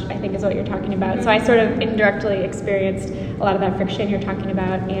staff, which I think is what you're talking about. So I sort of indirectly experienced a lot of that friction you're talking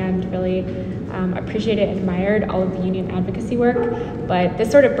about, and really appreciated and admired all of the union advocacy work. But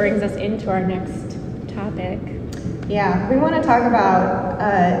this sort of brings us into our next topic. Yeah, we want to talk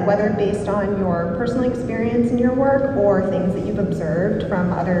about whether based on your personal experience in your work or things that you've observed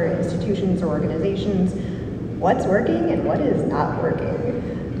from other institutions or organizations, what's working and what is not working.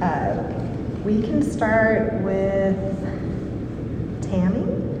 We can start with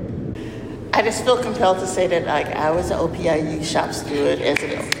Tammy. I just feel compelled to say that I was an OPIU shop steward as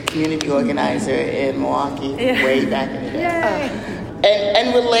a community organizer in Milwaukee way back in the day.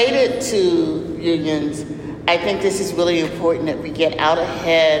 And related to unions, I think this is really important that we get out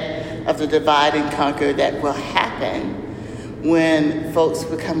ahead of the divide and conquer that will happen when folks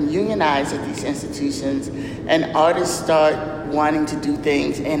become unionized at these institutions and artists start wanting to do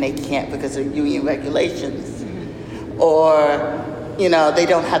things and they can't because of union regulations. Or, you know, they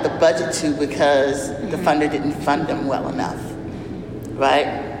don't have the budget to because the funder didn't fund them well enough,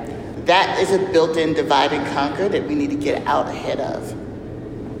 right? That is a built-in divide and conquer that we need to get out ahead of.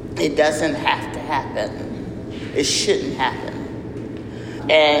 It doesn't have to happen. It shouldn't happen.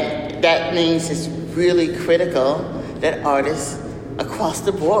 And that means it's really critical that artists across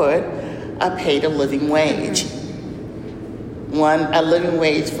the board are paid a living wage. A living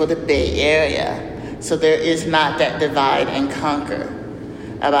wage for the Bay Area. So there is not that divide and conquer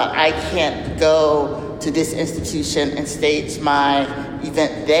about I can't go to this institution and stage my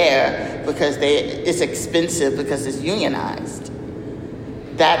event there because it's expensive because it's unionized.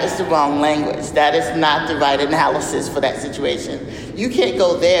 That is the wrong language. That is not the right analysis for that situation. You can't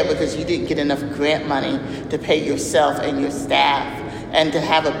go there because you didn't get enough grant money to pay yourself and your staff and to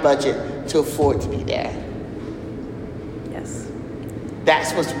have a budget to afford to be there. Yes.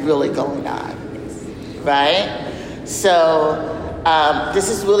 That's what's really going on, right? So this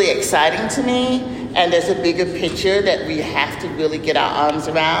is really exciting to me, and there's a bigger picture that we have to really get our arms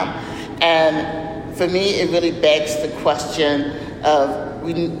around. And for me, it really begs the question of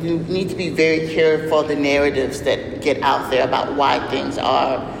we need to be very careful of the narratives that get out there about why things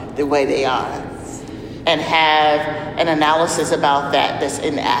are the way they are, and have an analysis about that that's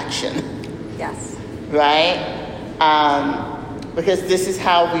in action. Yes. Right? Because this is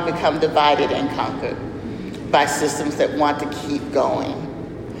how we become divided and conquered, by systems that want to keep going,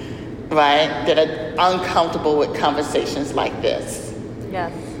 right? That are uncomfortable with conversations like this.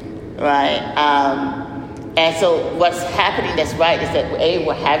 Yes. Right? And so what's happening that's right is that,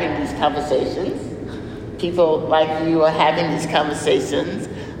 we're having these conversations. People like you are having these conversations,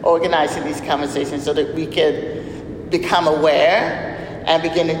 organizing these conversations so that we can become aware and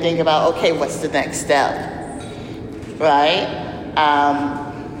begin to think about, okay, what's the next step, right?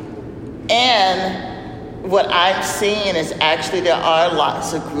 And what I'm seeing is actually there are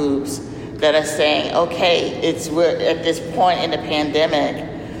lots of groups that are saying, okay, we're at this point in the pandemic,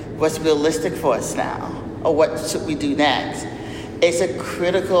 what's realistic for us now? Or what should we do next? It's a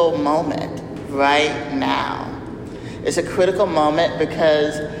critical moment right now. It's a critical moment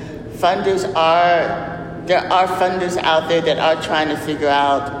because there are funders out there that are trying to figure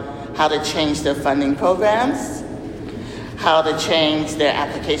out how to change their funding programs, how to change their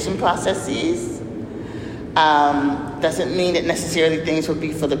application processes. Doesn't mean that necessarily things will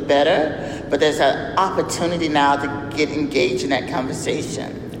be for the better, but there's an opportunity now to get engaged in that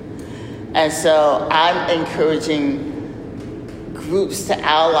conversation. And so I'm encouraging groups to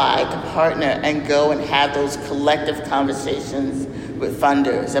ally, to partner, and go and have those collective conversations with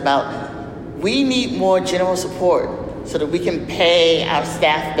funders about we need more general support so that we can pay our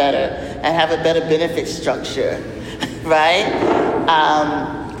staff better and have a better benefit structure, right?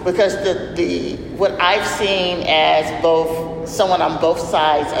 Because what I've seen as both someone on both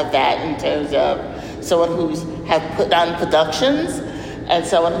sides of that in terms of someone who's have put on productions and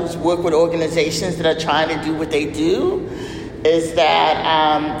someone who's worked with organizations that are trying to do what they do, is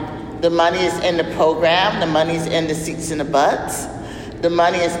that the money is in the program, the money is in the seats and the butts. The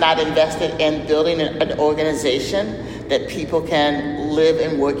money is not invested in building an organization that people can live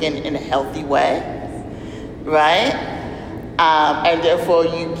and work in a healthy way, right? And therefore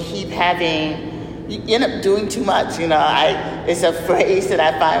you end up doing too much. It's a phrase that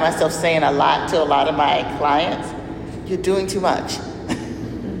I find myself saying a lot to a lot of my clients. You're doing too much.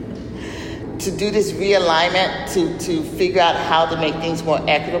 To do this realignment, to figure out how to make things more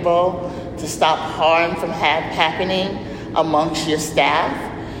equitable, to stop harm from happening amongst your staff.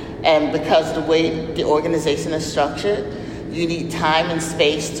 And because of the way the organization is structured, you need time and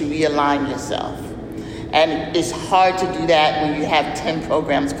space to realign yourself. And it's hard to do that when you have 10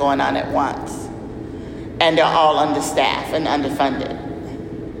 programs going on at once. And they're all understaffed and underfunded.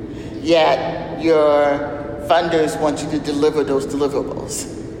 Yet your funders want you to deliver those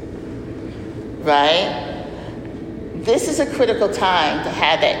deliverables. Right? This is a critical time to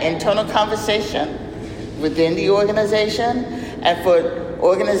have that internal conversation within the organization and for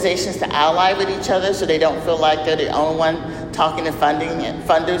organizations to ally with each other so they don't feel like they're the only one talking to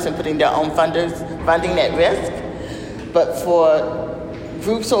funders and putting their own funding at risk. But for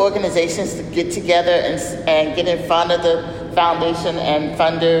groups or organizations to get together and get in front of the foundation and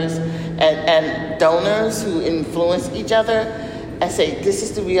funders and donors who influence each other and say, this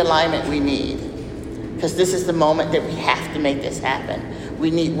is the realignment we need. Because this is the moment that we have to make this happen. We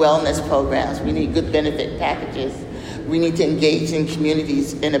need wellness programs. We need good benefit packages. We need to engage in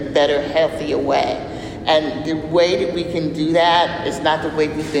communities in a better, healthier way. And the way that we can do that is not the way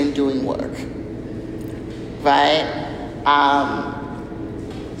we've been doing work, right?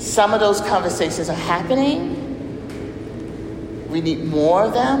 Some of those conversations are happening. We need more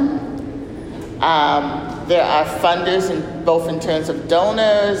of them. There are funders, both in terms of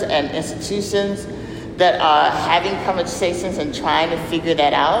donors and institutions, that are having conversations and trying to figure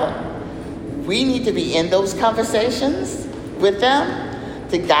that out. We need to be in those conversations with them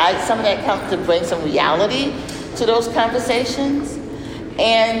to guide some of that, to bring some reality to those conversations,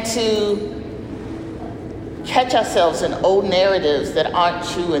 and to catch ourselves in old narratives that aren't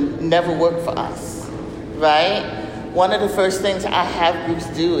true and never work for us, right? One of the first things I have groups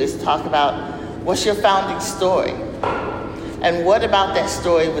do is talk about What's your founding story? And what about that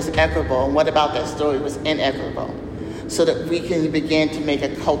story was equitable, and what about that story was inequitable? So that we can begin to make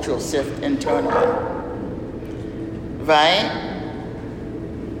a cultural shift internally, right?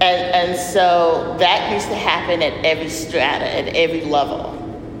 And so that needs to happen at every strata, at every level.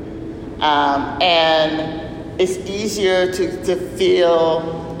 And it's easier to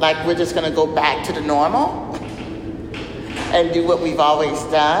feel like we're just gonna go back to the normal and do what we've always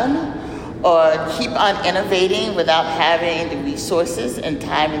done, or keep on innovating without having the resources and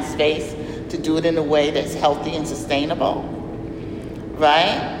time and space to do it in a way that's healthy and sustainable,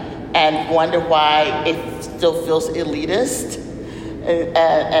 right? And wonder why it still feels elitist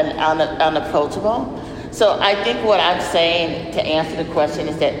and unapproachable. So I think what I'm saying to answer the question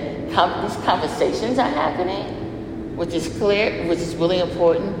is that these conversations are happening, which is clear, which is really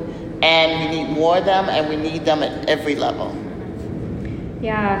important, and we need more of them, and we need them at every level.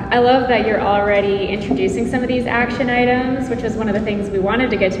 Yeah, I love that you're already introducing some of these action items, which was one of the things we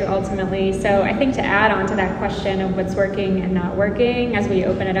wanted to get to ultimately. So I think to add on to that question of what's working and not working, as we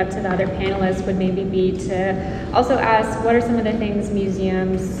open it up to the other panelists, would maybe be to also ask, what are some of the things you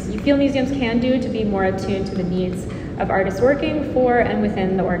feel museums can do to be more attuned to the needs of artists working for and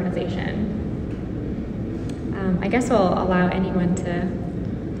within the organization? I guess we'll allow anyone to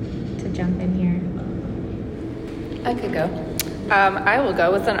jump in here. I could go. I will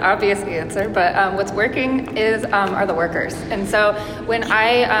go with an obvious answer, but what's working are the workers. And so when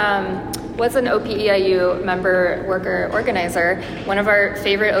I was an OPEIU member, worker, organizer, one of our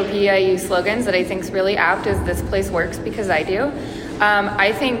favorite OPEIU slogans that I think is really apt is "This place works because I do."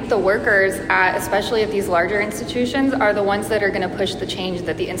 I think the workers, especially at these larger institutions, are the ones that are going to push the change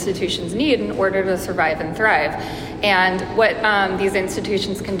that the institutions need in order to survive and thrive. And what these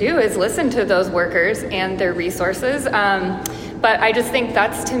institutions can do is listen to those workers and their resources. But I just think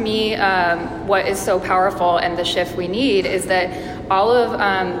that's, to me, what is so powerful, and the shift we need is that all of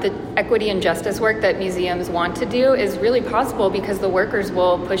the equity and justice work that museums want to do is really possible because the workers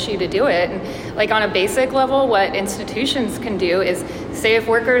will push you to do it. And like on a basic level, what institutions can do is say if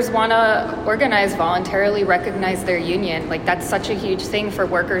workers want to organize, voluntarily recognize their union. Like that's such a huge thing for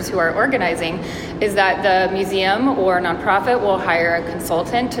workers who are organizing, is that the museum or nonprofit will hire a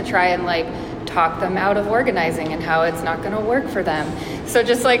consultant to try and talk them out of organizing and how it's not going to work for them. So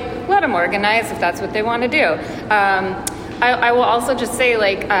just let them organize if that's what they want to do. I will also just say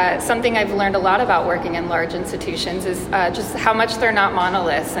something I've learned a lot about working in large institutions is just how much they're not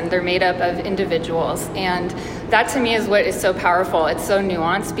monoliths and they're made up of individuals. And that to me is what is so powerful. It's so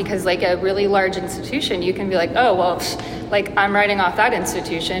nuanced because a really large institution, you can be oh, well, I'm writing off that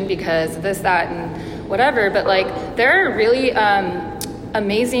institution because this, that, and whatever. But there are really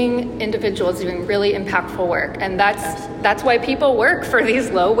amazing individuals doing really impactful work, and that's why people work for these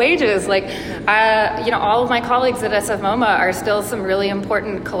low wages. All of my colleagues at SF MoMA are still some really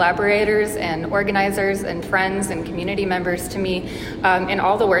important collaborators and organizers and friends and community members to me in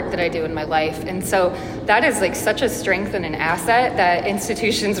all the work that I do in my life. And so that is such a strength and an asset that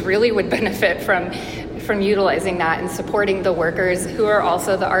institutions really would benefit from utilizing that and supporting the workers who are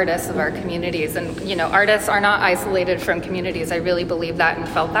also the artists of our communities. And, artists are not isolated from communities. I really believe that and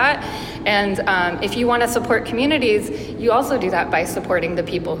felt that. And if you want to support communities, you also do that by supporting the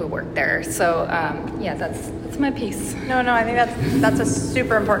people who work there. So, that's my piece. No, I think that's a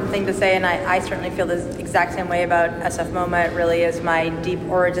super important thing to say, and I certainly feel the exact same way about SF MoMA. It really is my deep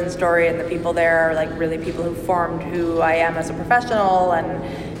origin story, and the people there are really people who formed who I am as a professional, and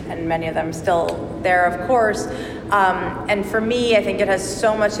many of them still there, of course. And for me, I think it has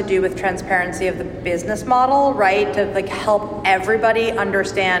so much to do with transparency of the business model, right? To help everybody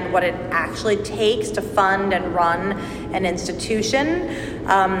understand what it actually takes to fund and run an institution,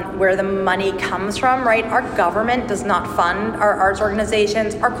 where the money comes from, right? Our government does not fund our arts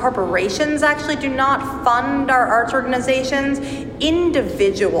organizations. Our corporations actually do not fund our arts organizations.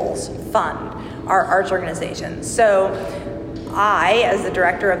 Individuals fund our arts organizations. So I, as the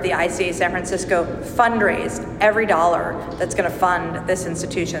director of the ICA San Francisco, fundraise every dollar that's going to fund this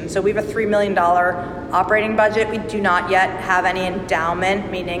institution. So we have a $3 million operating budget. We do not yet have any endowment,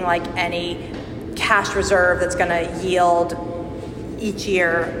 meaning any cash reserve that's going to yield each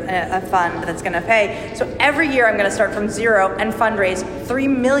year a fund that's going to pay. So every year I'm going to start from zero and fundraise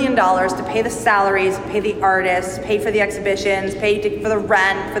 $3 million to pay the salaries, pay the artists, pay for the exhibitions, for the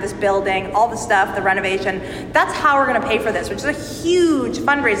rent for this building, all the stuff, the renovation. That's how we're going to pay for this, which is a huge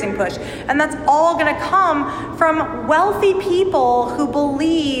fundraising push. And that's all going to come from wealthy people who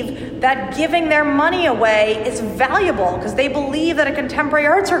believe that giving their money away is valuable because they believe that a contemporary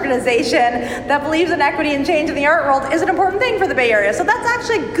arts organization that believes in equity and change in the art world is an important thing for the Bay Area. area. So that's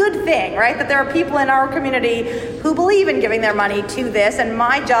actually a good thing, right? That there are people in our community who believe in giving their money to this, and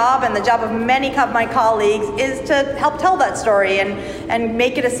my job and the job of many of my colleagues is to help tell that story and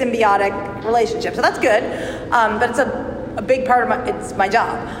make it a symbiotic relationship. So that's good, but it's a big part of my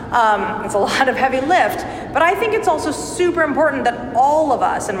job. It's a lot of heavy lift, but I think it's also super important that all of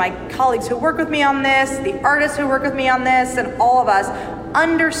us and my colleagues who work with me on this, the artists who work with me on this, and all of us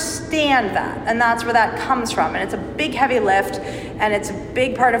understand that, and that's where that comes from. And it's a big heavy lift, and it's a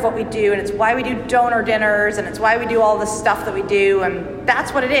big part of what we do, and it's why we do donor dinners, and it's why we do all this stuff that we do, and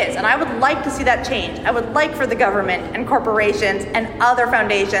that's what it is. And I would like to see that change. I would like for the government and corporations and other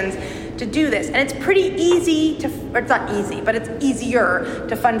foundations to do this. And it's pretty easy or it's not easy, but it's easier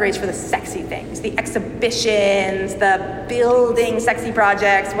to fundraise for the sexy things, the exhibitions, the building sexy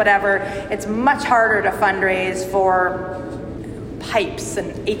projects, whatever. It's much harder to fundraise for pipes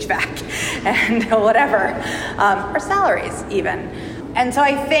and HVAC and whatever, or salaries even. And so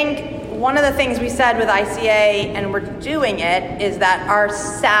I think one of the things we said with ICA, and we're doing it, is that our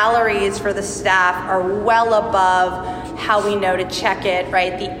salaries for the staff are well above how we know to check it,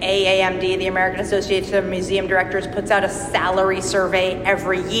 right? The AAMD, the American Association of Museum Directors, puts out a salary survey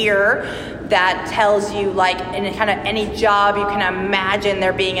every year that tells you, like, in kind of any job you can imagine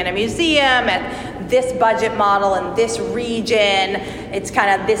there being in a museum at this budget model in this region. It's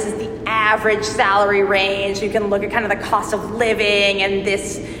kind of, this is the average salary range. You can look at kind of the cost of living in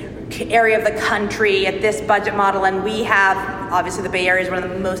this area of the country at this budget model, and we have, obviously the Bay Area is one of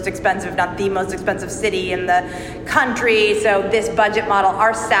the most expensive, if not the most expensive city in the country, so this budget model,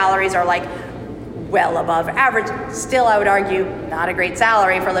 our salaries are like well above average. Still, I would argue, not a great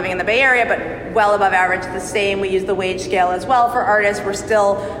salary for living in the Bay Area, but well above average. The same, we use the wage scale as well for artists. We're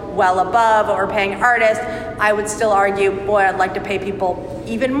still well above what we're paying artists. I would still argue, boy, I'd like to pay people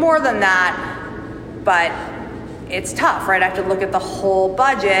even more than that, but it's tough, right? I have to look at the whole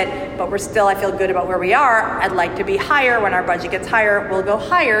budget, but we're still, I feel good about where we are. I'd like to be higher. When our budget gets higher, we'll go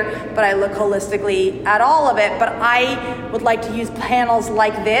higher, but I look holistically at all of it. But I would like to use panels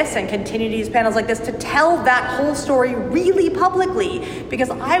like this and continue to use panels like this to tell that whole story really publicly, because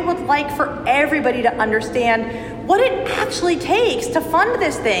I would like for everybody to understand what it actually takes to fund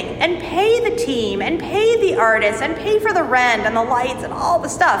this thing and pay the team and pay the artists and pay for the rent and the lights and all the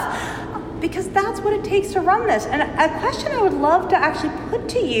stuff. Because that's what it takes to run this. And a question I would love to actually put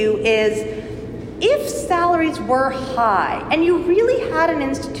to you is, if salaries were high and you really had an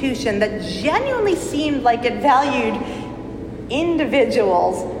institution that genuinely seemed like it valued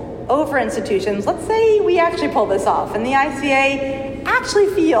individuals over institutions, let's say we actually pull this off and the ICA actually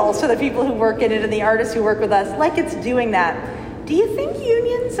feels, for the people who work in it and the artists who work with us, like it's doing that. Do you think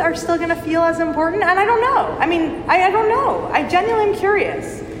unions are still going to feel as important? And I don't know. I mean, I don't know. I genuinely am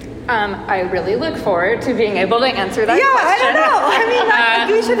curious. I really look forward to being able to answer that question. I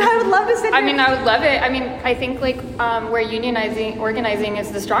don't know. I would love to sit here. I mean, I would love it. I mean, I think like where organizing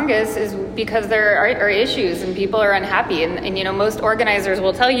is the strongest is because there are issues and people are unhappy. And you know, most organizers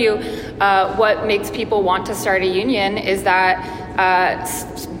will tell you what makes people want to start a union is that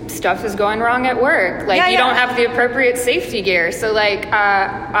stuff is going wrong at work. Like you don't have the appropriate safety gear. So like,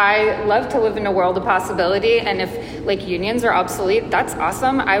 I love to live in a world of possibility. And if like unions are obsolete, that's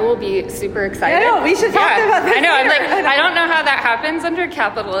awesome. I will be super excited. I know, we should talk about this. I know. I'm like, I don't know how that happens under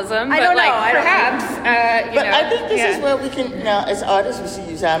capitalism, but like perhaps, but I think this is where we can, you know, as artists, we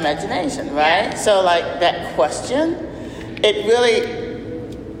should use our imagination, right? Yeah. So like that question, it really,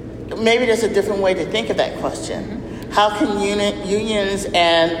 maybe there's a different way to think of that question. How can unions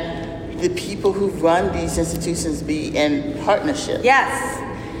and the people who run these institutions be in partnership? Yes.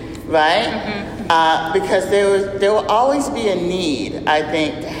 Right? Mm-hmm. Because there will always be a need, I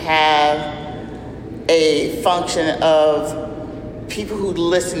think, to have a function of people who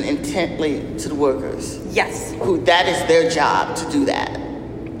listen intently to the workers. Yes. Who that is their job to do that.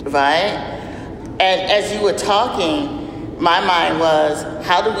 Right? And as you were talking, my mind was,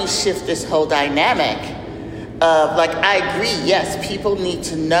 how do we shift this whole dynamic? Like, I agree, yes, people need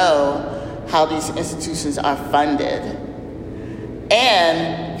to know how these institutions are funded.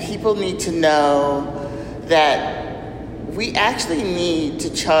 And people need to know that we actually need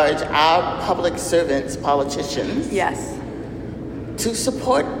to charge our public servants, politicians, yes, to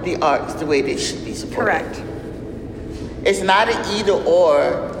support the arts the way they should be supported. Correct. It's not an either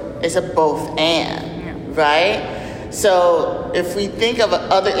or, it's a both and, right? So if we think of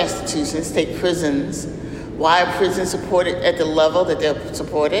other institutions, take prisons, why are prisons supported at the level that they're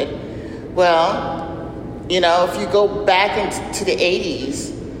supported? Well, you know, if you go back into the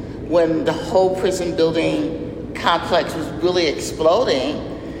 80s, when the whole prison building complex was really exploding,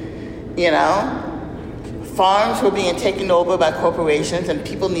 you know, Farms were being taken over by corporations and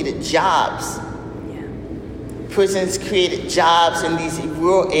people needed jobs. Yeah. Prisons created jobs in these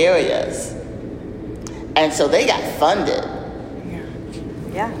rural areas. And so they got funded.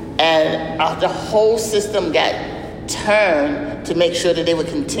 Yeah. And the whole system got turned to make sure that they would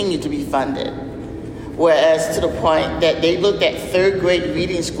continue to be funded. Whereas to the point that they looked at third grade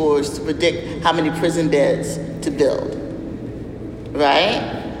reading scores to predict how many prison beds to build.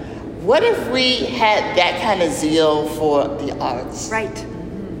 Right? What if we had that kind of zeal for the arts? Right.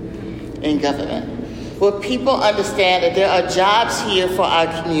 In government? Where people understand that there are jobs here for our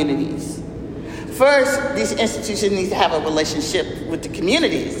communities. First, these institutions need to have a relationship with the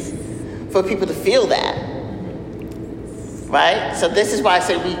communities for people to feel that. Right? So this is why I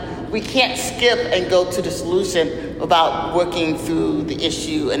say we can't skip and go to the solution without working through the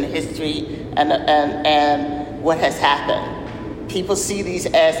issue and the history and what has happened. People see these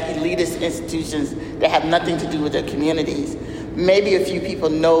as elitist institutions that have nothing to do with their communities. Maybe a few people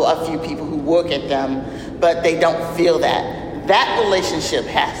know a few people who work at them, but they don't feel that. That relationship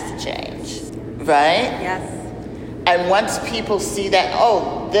has to change, right? Yes. And once people see that,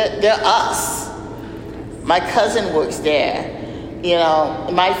 oh, they're us. My cousin works there. You know,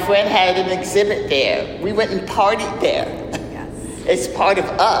 my friend had an exhibit there. We went and partied there. Yes. It's part of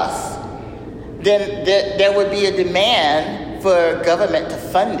us. Then there would be a demand for government to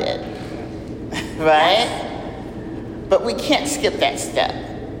fund it, right? But we can't skip that step.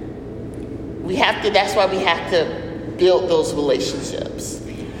 We have to. That's why we have to build those relationships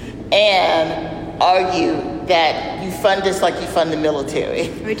and argue that you fund this like you fund the military.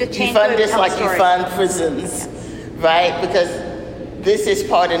 We just you fund this like you fund prisons, right? Because this is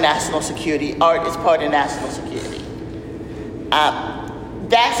part of national security. Art is part of national security.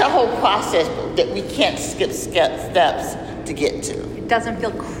 That's a whole process that we can't skip steps to get to. It doesn't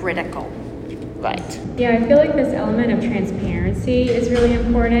feel critical. Right. Yeah, I feel like this element of transparency is really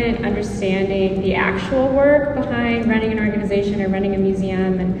important, understanding the actual work behind running an organization or running a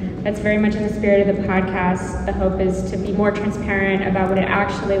museum, and that's very much in the spirit of the podcast. The hope is to be more transparent about what it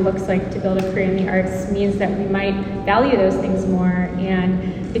actually looks like to build a career in the arts means that we might value those things more.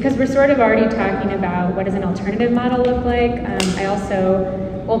 And because we're sort of already talking about what does an alternative model look like, I also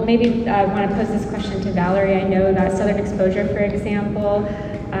want to pose this question to Valerie. I know that Southern Exposure, for example,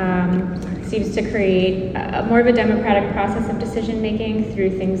 seems to create more of a democratic process of decision making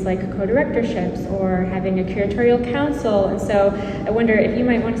through things like co-directorships or having a curatorial council. And so I wonder if you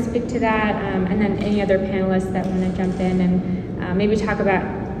might want to speak to that, and then any other panelists that want to jump in and maybe talk about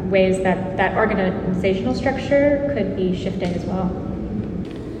ways that organizational structure could be shifted as well.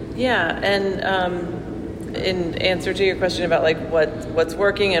 Yeah, and in answer to your question about like what's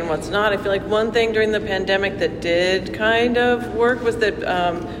working and what's not, I feel like one thing during the pandemic that did kind of work was that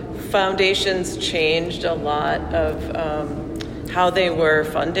foundations changed a lot of how they were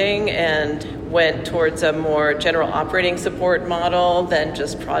funding and went towards a more general operating support model than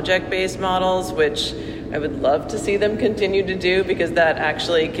just project-based models, which I would love to see them continue to do, because that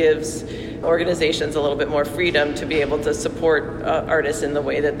actually gives organizations a little bit more freedom to be able to support artists in the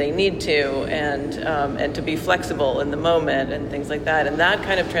way that they need to, and to be flexible in the moment and things like that. And that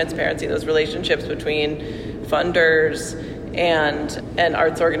kind of transparency, those relationships between funders and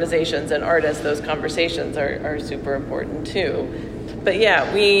arts organizations and artists, those conversations are super important too. But yeah,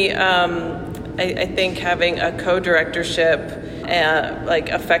 I think having a co-directorship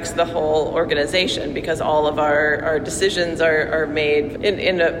affects the whole organization, because all of our decisions are made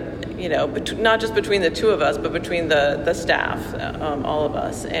in a not just between the two of us, but between the staff, all of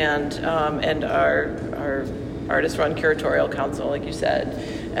us, and our artist-run curatorial council, like you said,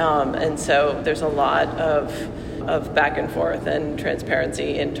 and so there's a lot of back and forth and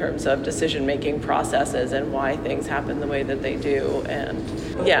transparency in terms of decision-making processes and why things happen the way that they do. And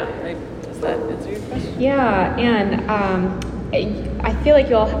yeah, does that answer your question? Yeah, and I feel like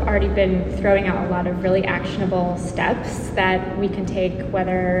you all have already been throwing out a lot of really actionable steps that we can take,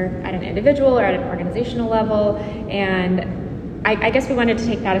 whether at an individual or at an organizational level. And I guess we wanted to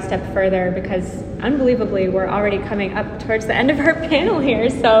take that a step further, because unbelievably we're already coming up towards the end of our panel here.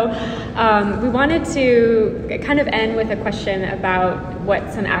 So we wanted to kind of end with a question about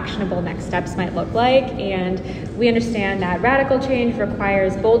what some actionable next steps might look like. And we understand that radical change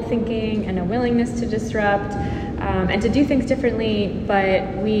requires bold thinking and a willingness to disrupt and to do things differently,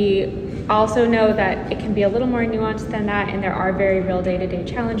 but we also know that it can be a little more nuanced than that, and there are very real day-to-day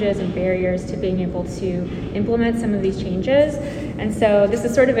challenges and barriers to being able to implement some of these changes. And so this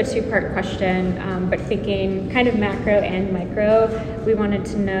is sort of a two-part question, but thinking kind of macro and micro. We wanted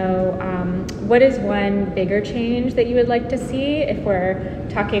to know what is one bigger change that you would like to see, if we're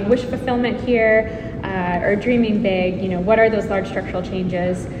talking wish fulfillment here, or dreaming big, what are those large structural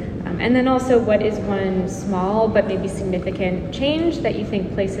changes? And then also, what is one small but maybe significant change that you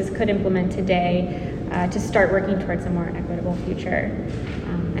think places could implement today to start working towards a more equitable future?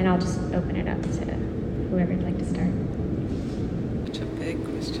 And I'll just open it up to whoever would like to start. Such a big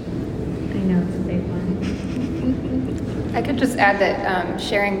question. I know, it's a big one. I could just add that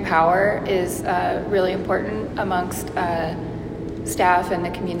sharing power is really important amongst staff and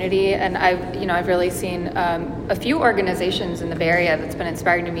the community, and I've really seen a few organizations in the Bay Area that's been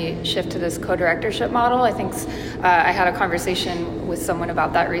inspiring to me shift to this co-directorship model. I think I had a conversation with someone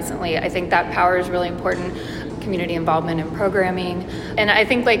about that recently. I think that power is really important. Community involvement in programming, and I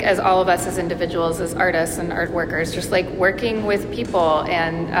think as all of us as individuals, as artists and art workers, just working with people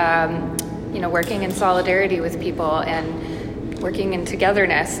and working in solidarity with people and working in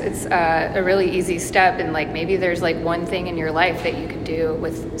togetherness. It's a really easy step, and maybe there's one thing in your life that you could do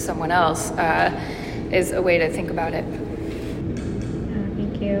with someone else is a way to think about it.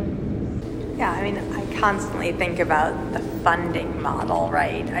 Thank you. Yeah, I constantly think about the funding model,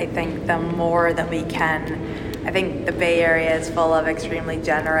 right? I think the more that we can, I think the Bay Area is full of extremely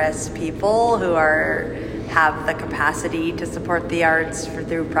generous people who have the capacity to support the arts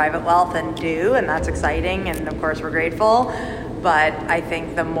through private wealth and that's exciting, and of course we're grateful. But I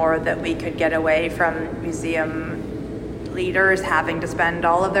think the more that we could get away from museum leaders having to spend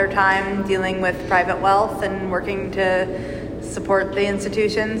all of their time dealing with private wealth and working to support the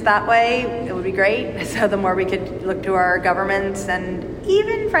institutions that way, it would be great. So the more we could look to our governments and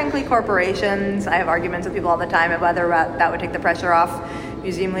even frankly corporations. I have arguments with people all the time about whether that would take the pressure off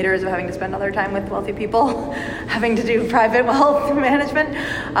museum leaders of having to spend all their time with wealthy people having to do private wealth management.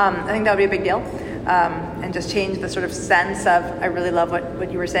 I think that would be a big deal. And just change the sort of sense of, I really love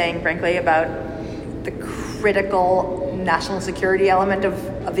what you were saying, frankly, about the critical national security element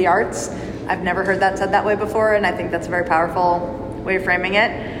of the arts. I've never heard that said that way before, and I think that's a very powerful way of framing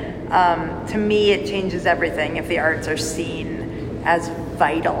it. To me, it changes everything if the arts are seen as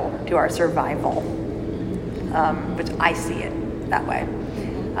vital to our survival, which I see it that way.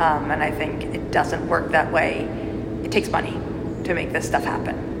 And I think it doesn't work that way. It takes money to make this stuff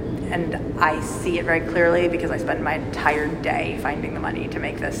happen. And I see it very clearly because I spend my entire day finding the money to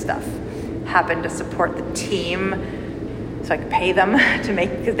make this stuff happen, to support the team, so I can pay them to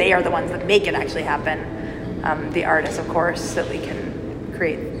make, because they are the ones that make it actually happen. The artists, of course, so we can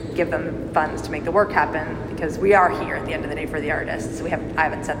give them funds to make the work happen, because we are here at the end of the day for the artists. I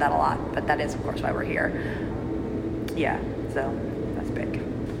haven't said that a lot, but that is, of course, why we're here. Yeah, so that's big.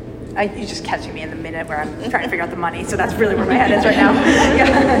 You're just catching me in the minute where I'm trying to figure out the money, so that's really where my head is right now.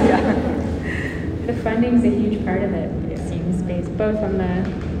 Yeah. The funding's a huge part of it, it seems, based both on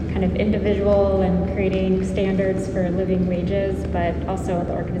the kind of individual and creating standards for living wages, but also at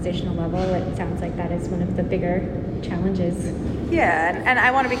the organizational level. It sounds like that is one of the bigger challenges. Yeah, and I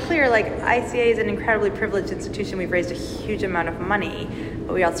want to be clear, ICA is an incredibly privileged institution. We've raised a huge amount of money,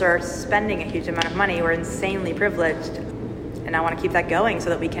 but we also are spending a huge amount of money. We're insanely privileged. And I want to keep that going so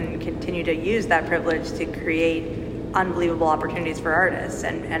that we can continue to use that privilege to create unbelievable opportunities for artists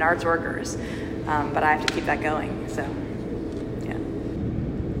and arts workers. But I have to keep that going, so, yeah.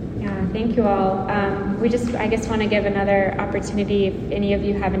 Yeah, thank you all. I guess, want to give another opportunity if any of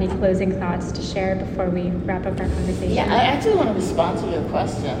you have any closing thoughts to share before we wrap up our conversation. Yeah, I actually want to respond to your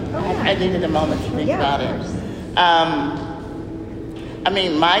question. Oh, yeah. I needed a moment to think about it.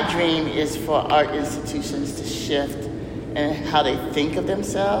 My dream is for art institutions to shift and how they think of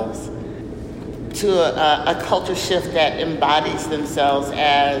themselves to a culture shift that embodies themselves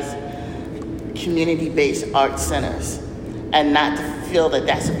as community-based art centers, and not to feel that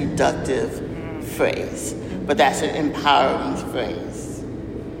that's a reductive phrase, but that's an empowering phrase.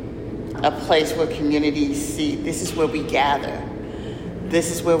 A place where communities see this is where we gather,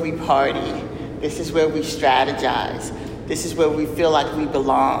 this is where we party, this is where we strategize, this is where we feel like we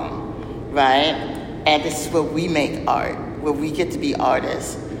belong, right? And this is where we make art, where we get to be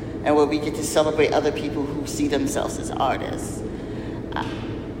artists, and where we get to celebrate other people who see themselves as artists.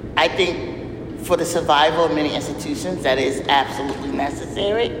 I think for the survival of many institutions, that is absolutely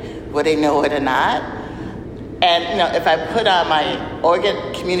necessary, whether they know it or not. And if I put on my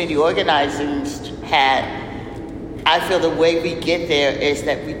community organizing hat, I feel the way we get there is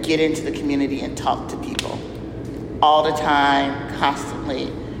that we get into the community and talk to people all the time,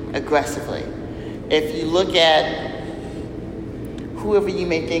 constantly, aggressively. If you look at whoever you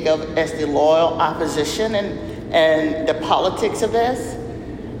may think of as the loyal opposition and the politics of this,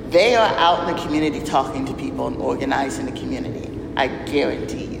 they are out in the community talking to people and organizing the community. I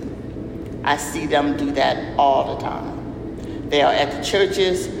guarantee you. I see them do that all the time. They are at the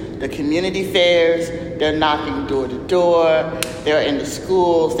churches the community fairs, they're knocking door to door, they're in the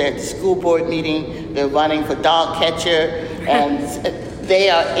schools, they're at the school board meeting, they're running for dog catcher, and they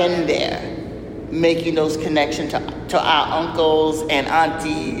are in there making those connections to our uncles and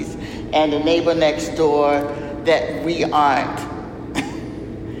aunties and the neighbor next door that we aren't.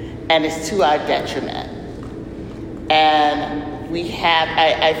 And it's to our detriment. And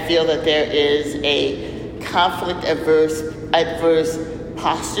I feel that there is a conflict adverse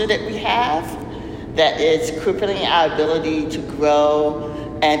posture that we have that is crippling our ability to grow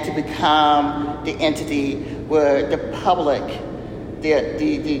and to become the entity where the public,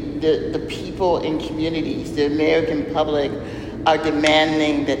 the people in communities, the American public, are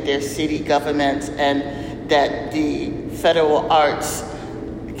demanding that their city governments and that the Federal Arts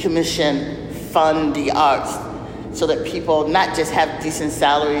Commission fund the arts so that people not just have decent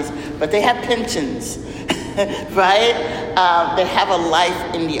salaries, but they have pensions, right? They have a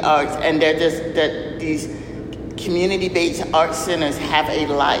life in the arts, and these community-based art centers have a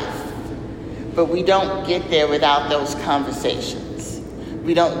life. But we don't get there without those conversations.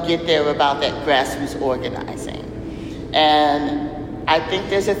 We don't get there without that grassroots organizing. And I think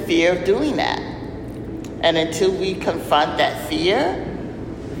there's a fear of doing that. And until we confront that fear,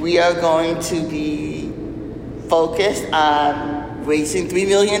 we are going to be focused on raising $3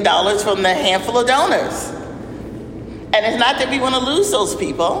 million from the handful of donors. And it's not that we want to lose those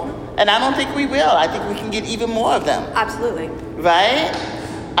people, and I don't think we will. I think we can get even more of them. Absolutely. Right?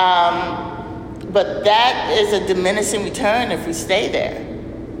 But that is a diminishing return if we stay there.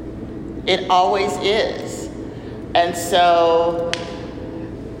 It always is. And so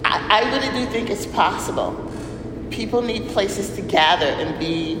I really do think it's possible. People need places to gather and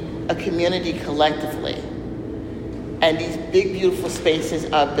be a community collectively. And these big, beautiful spaces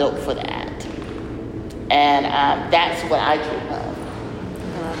are built for that. And that's what I dream of.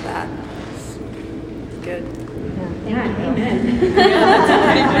 I love that. It's good. Yeah, amen.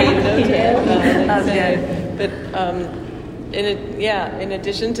 That's good. But in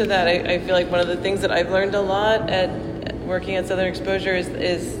addition to that, I feel like one of the things that I've learned a lot at working at Southern Exposure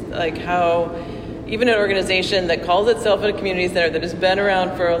is like how even an organization that calls itself a community center that has been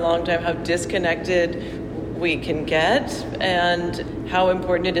around for a long time, how disconnected we can get, and how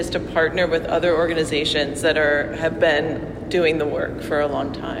important it is to partner with other organizations that have been doing the work for a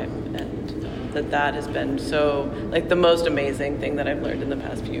long time, and that has been so like the most amazing thing that I've learned in the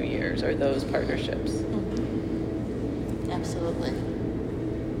past few years are those partnerships. Absolutely.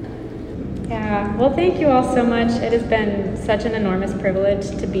 Yeah, well, thank you all so much. It has been such an enormous privilege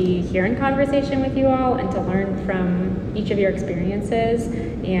to be here in conversation with you all and to learn from each of your experiences.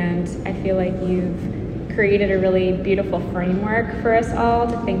 And I feel like you've created a really beautiful framework for us all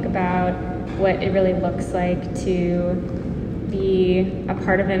to think about what it really looks like to be a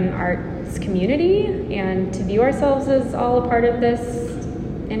part of an arts community and to view ourselves as all a part of this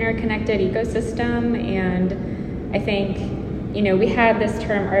interconnected ecosystem. And I think, we had this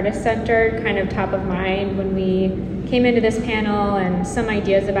term artist-centered kind of top of mind when we came into this panel and some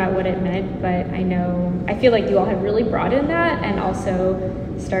ideas about what it meant, but I feel like you all have really broadened that and also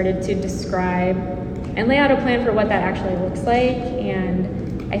started to describe and lay out a plan for what that actually looks like.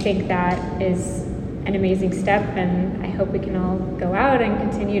 And I think that is an amazing step, and I hope we can all go out and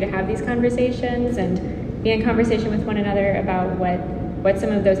continue to have these conversations and be in conversation with one another about what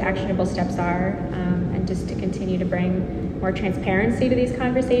some of those actionable steps are, and just to continue to bring more transparency to these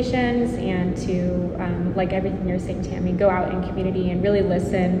conversations and to, like everything you're saying, Tammy, go out in community and really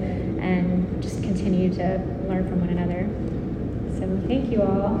listen and just continue to learn from one another. So thank you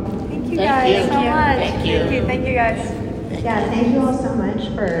all. Thank you guys so much. Thank you. Thank you guys. Yeah, thank you all so much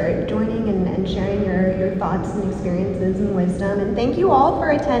for joining and sharing your thoughts and experiences and wisdom. And thank you all for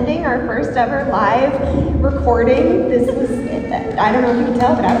attending our first ever live recording. This was, I don't know if you can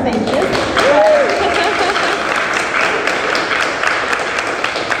tell, but I was anxious.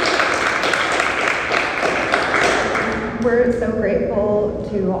 We're so grateful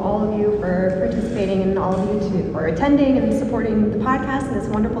to all of you for participating and all of you for attending and supporting the podcast in this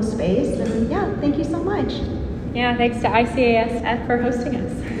wonderful space. And yeah, thank you so much. Yeah, thanks to ICASF for hosting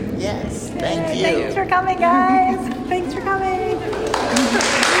us. Yes, thank you. Thanks for coming, guys. Thanks for coming.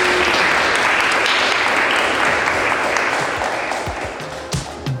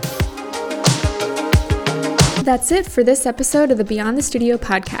 That's it for this episode of the Beyond the Studio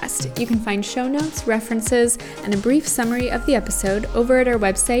podcast. You can find show notes, references, and a brief summary of the episode over at our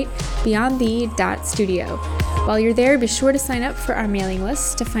website, beyondthe.studio. While you're there, be sure to sign up for our mailing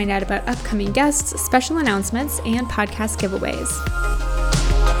list to find out about upcoming guests, special announcements, and podcast giveaways.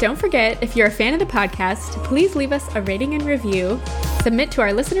 Don't forget, if you're a fan of the podcast, please leave us a rating and review submit to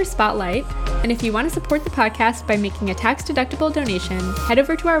our listener spotlight, and if you want to support the podcast by making a tax-deductible donation, head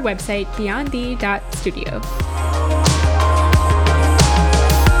over to our website, beyondthe.studio.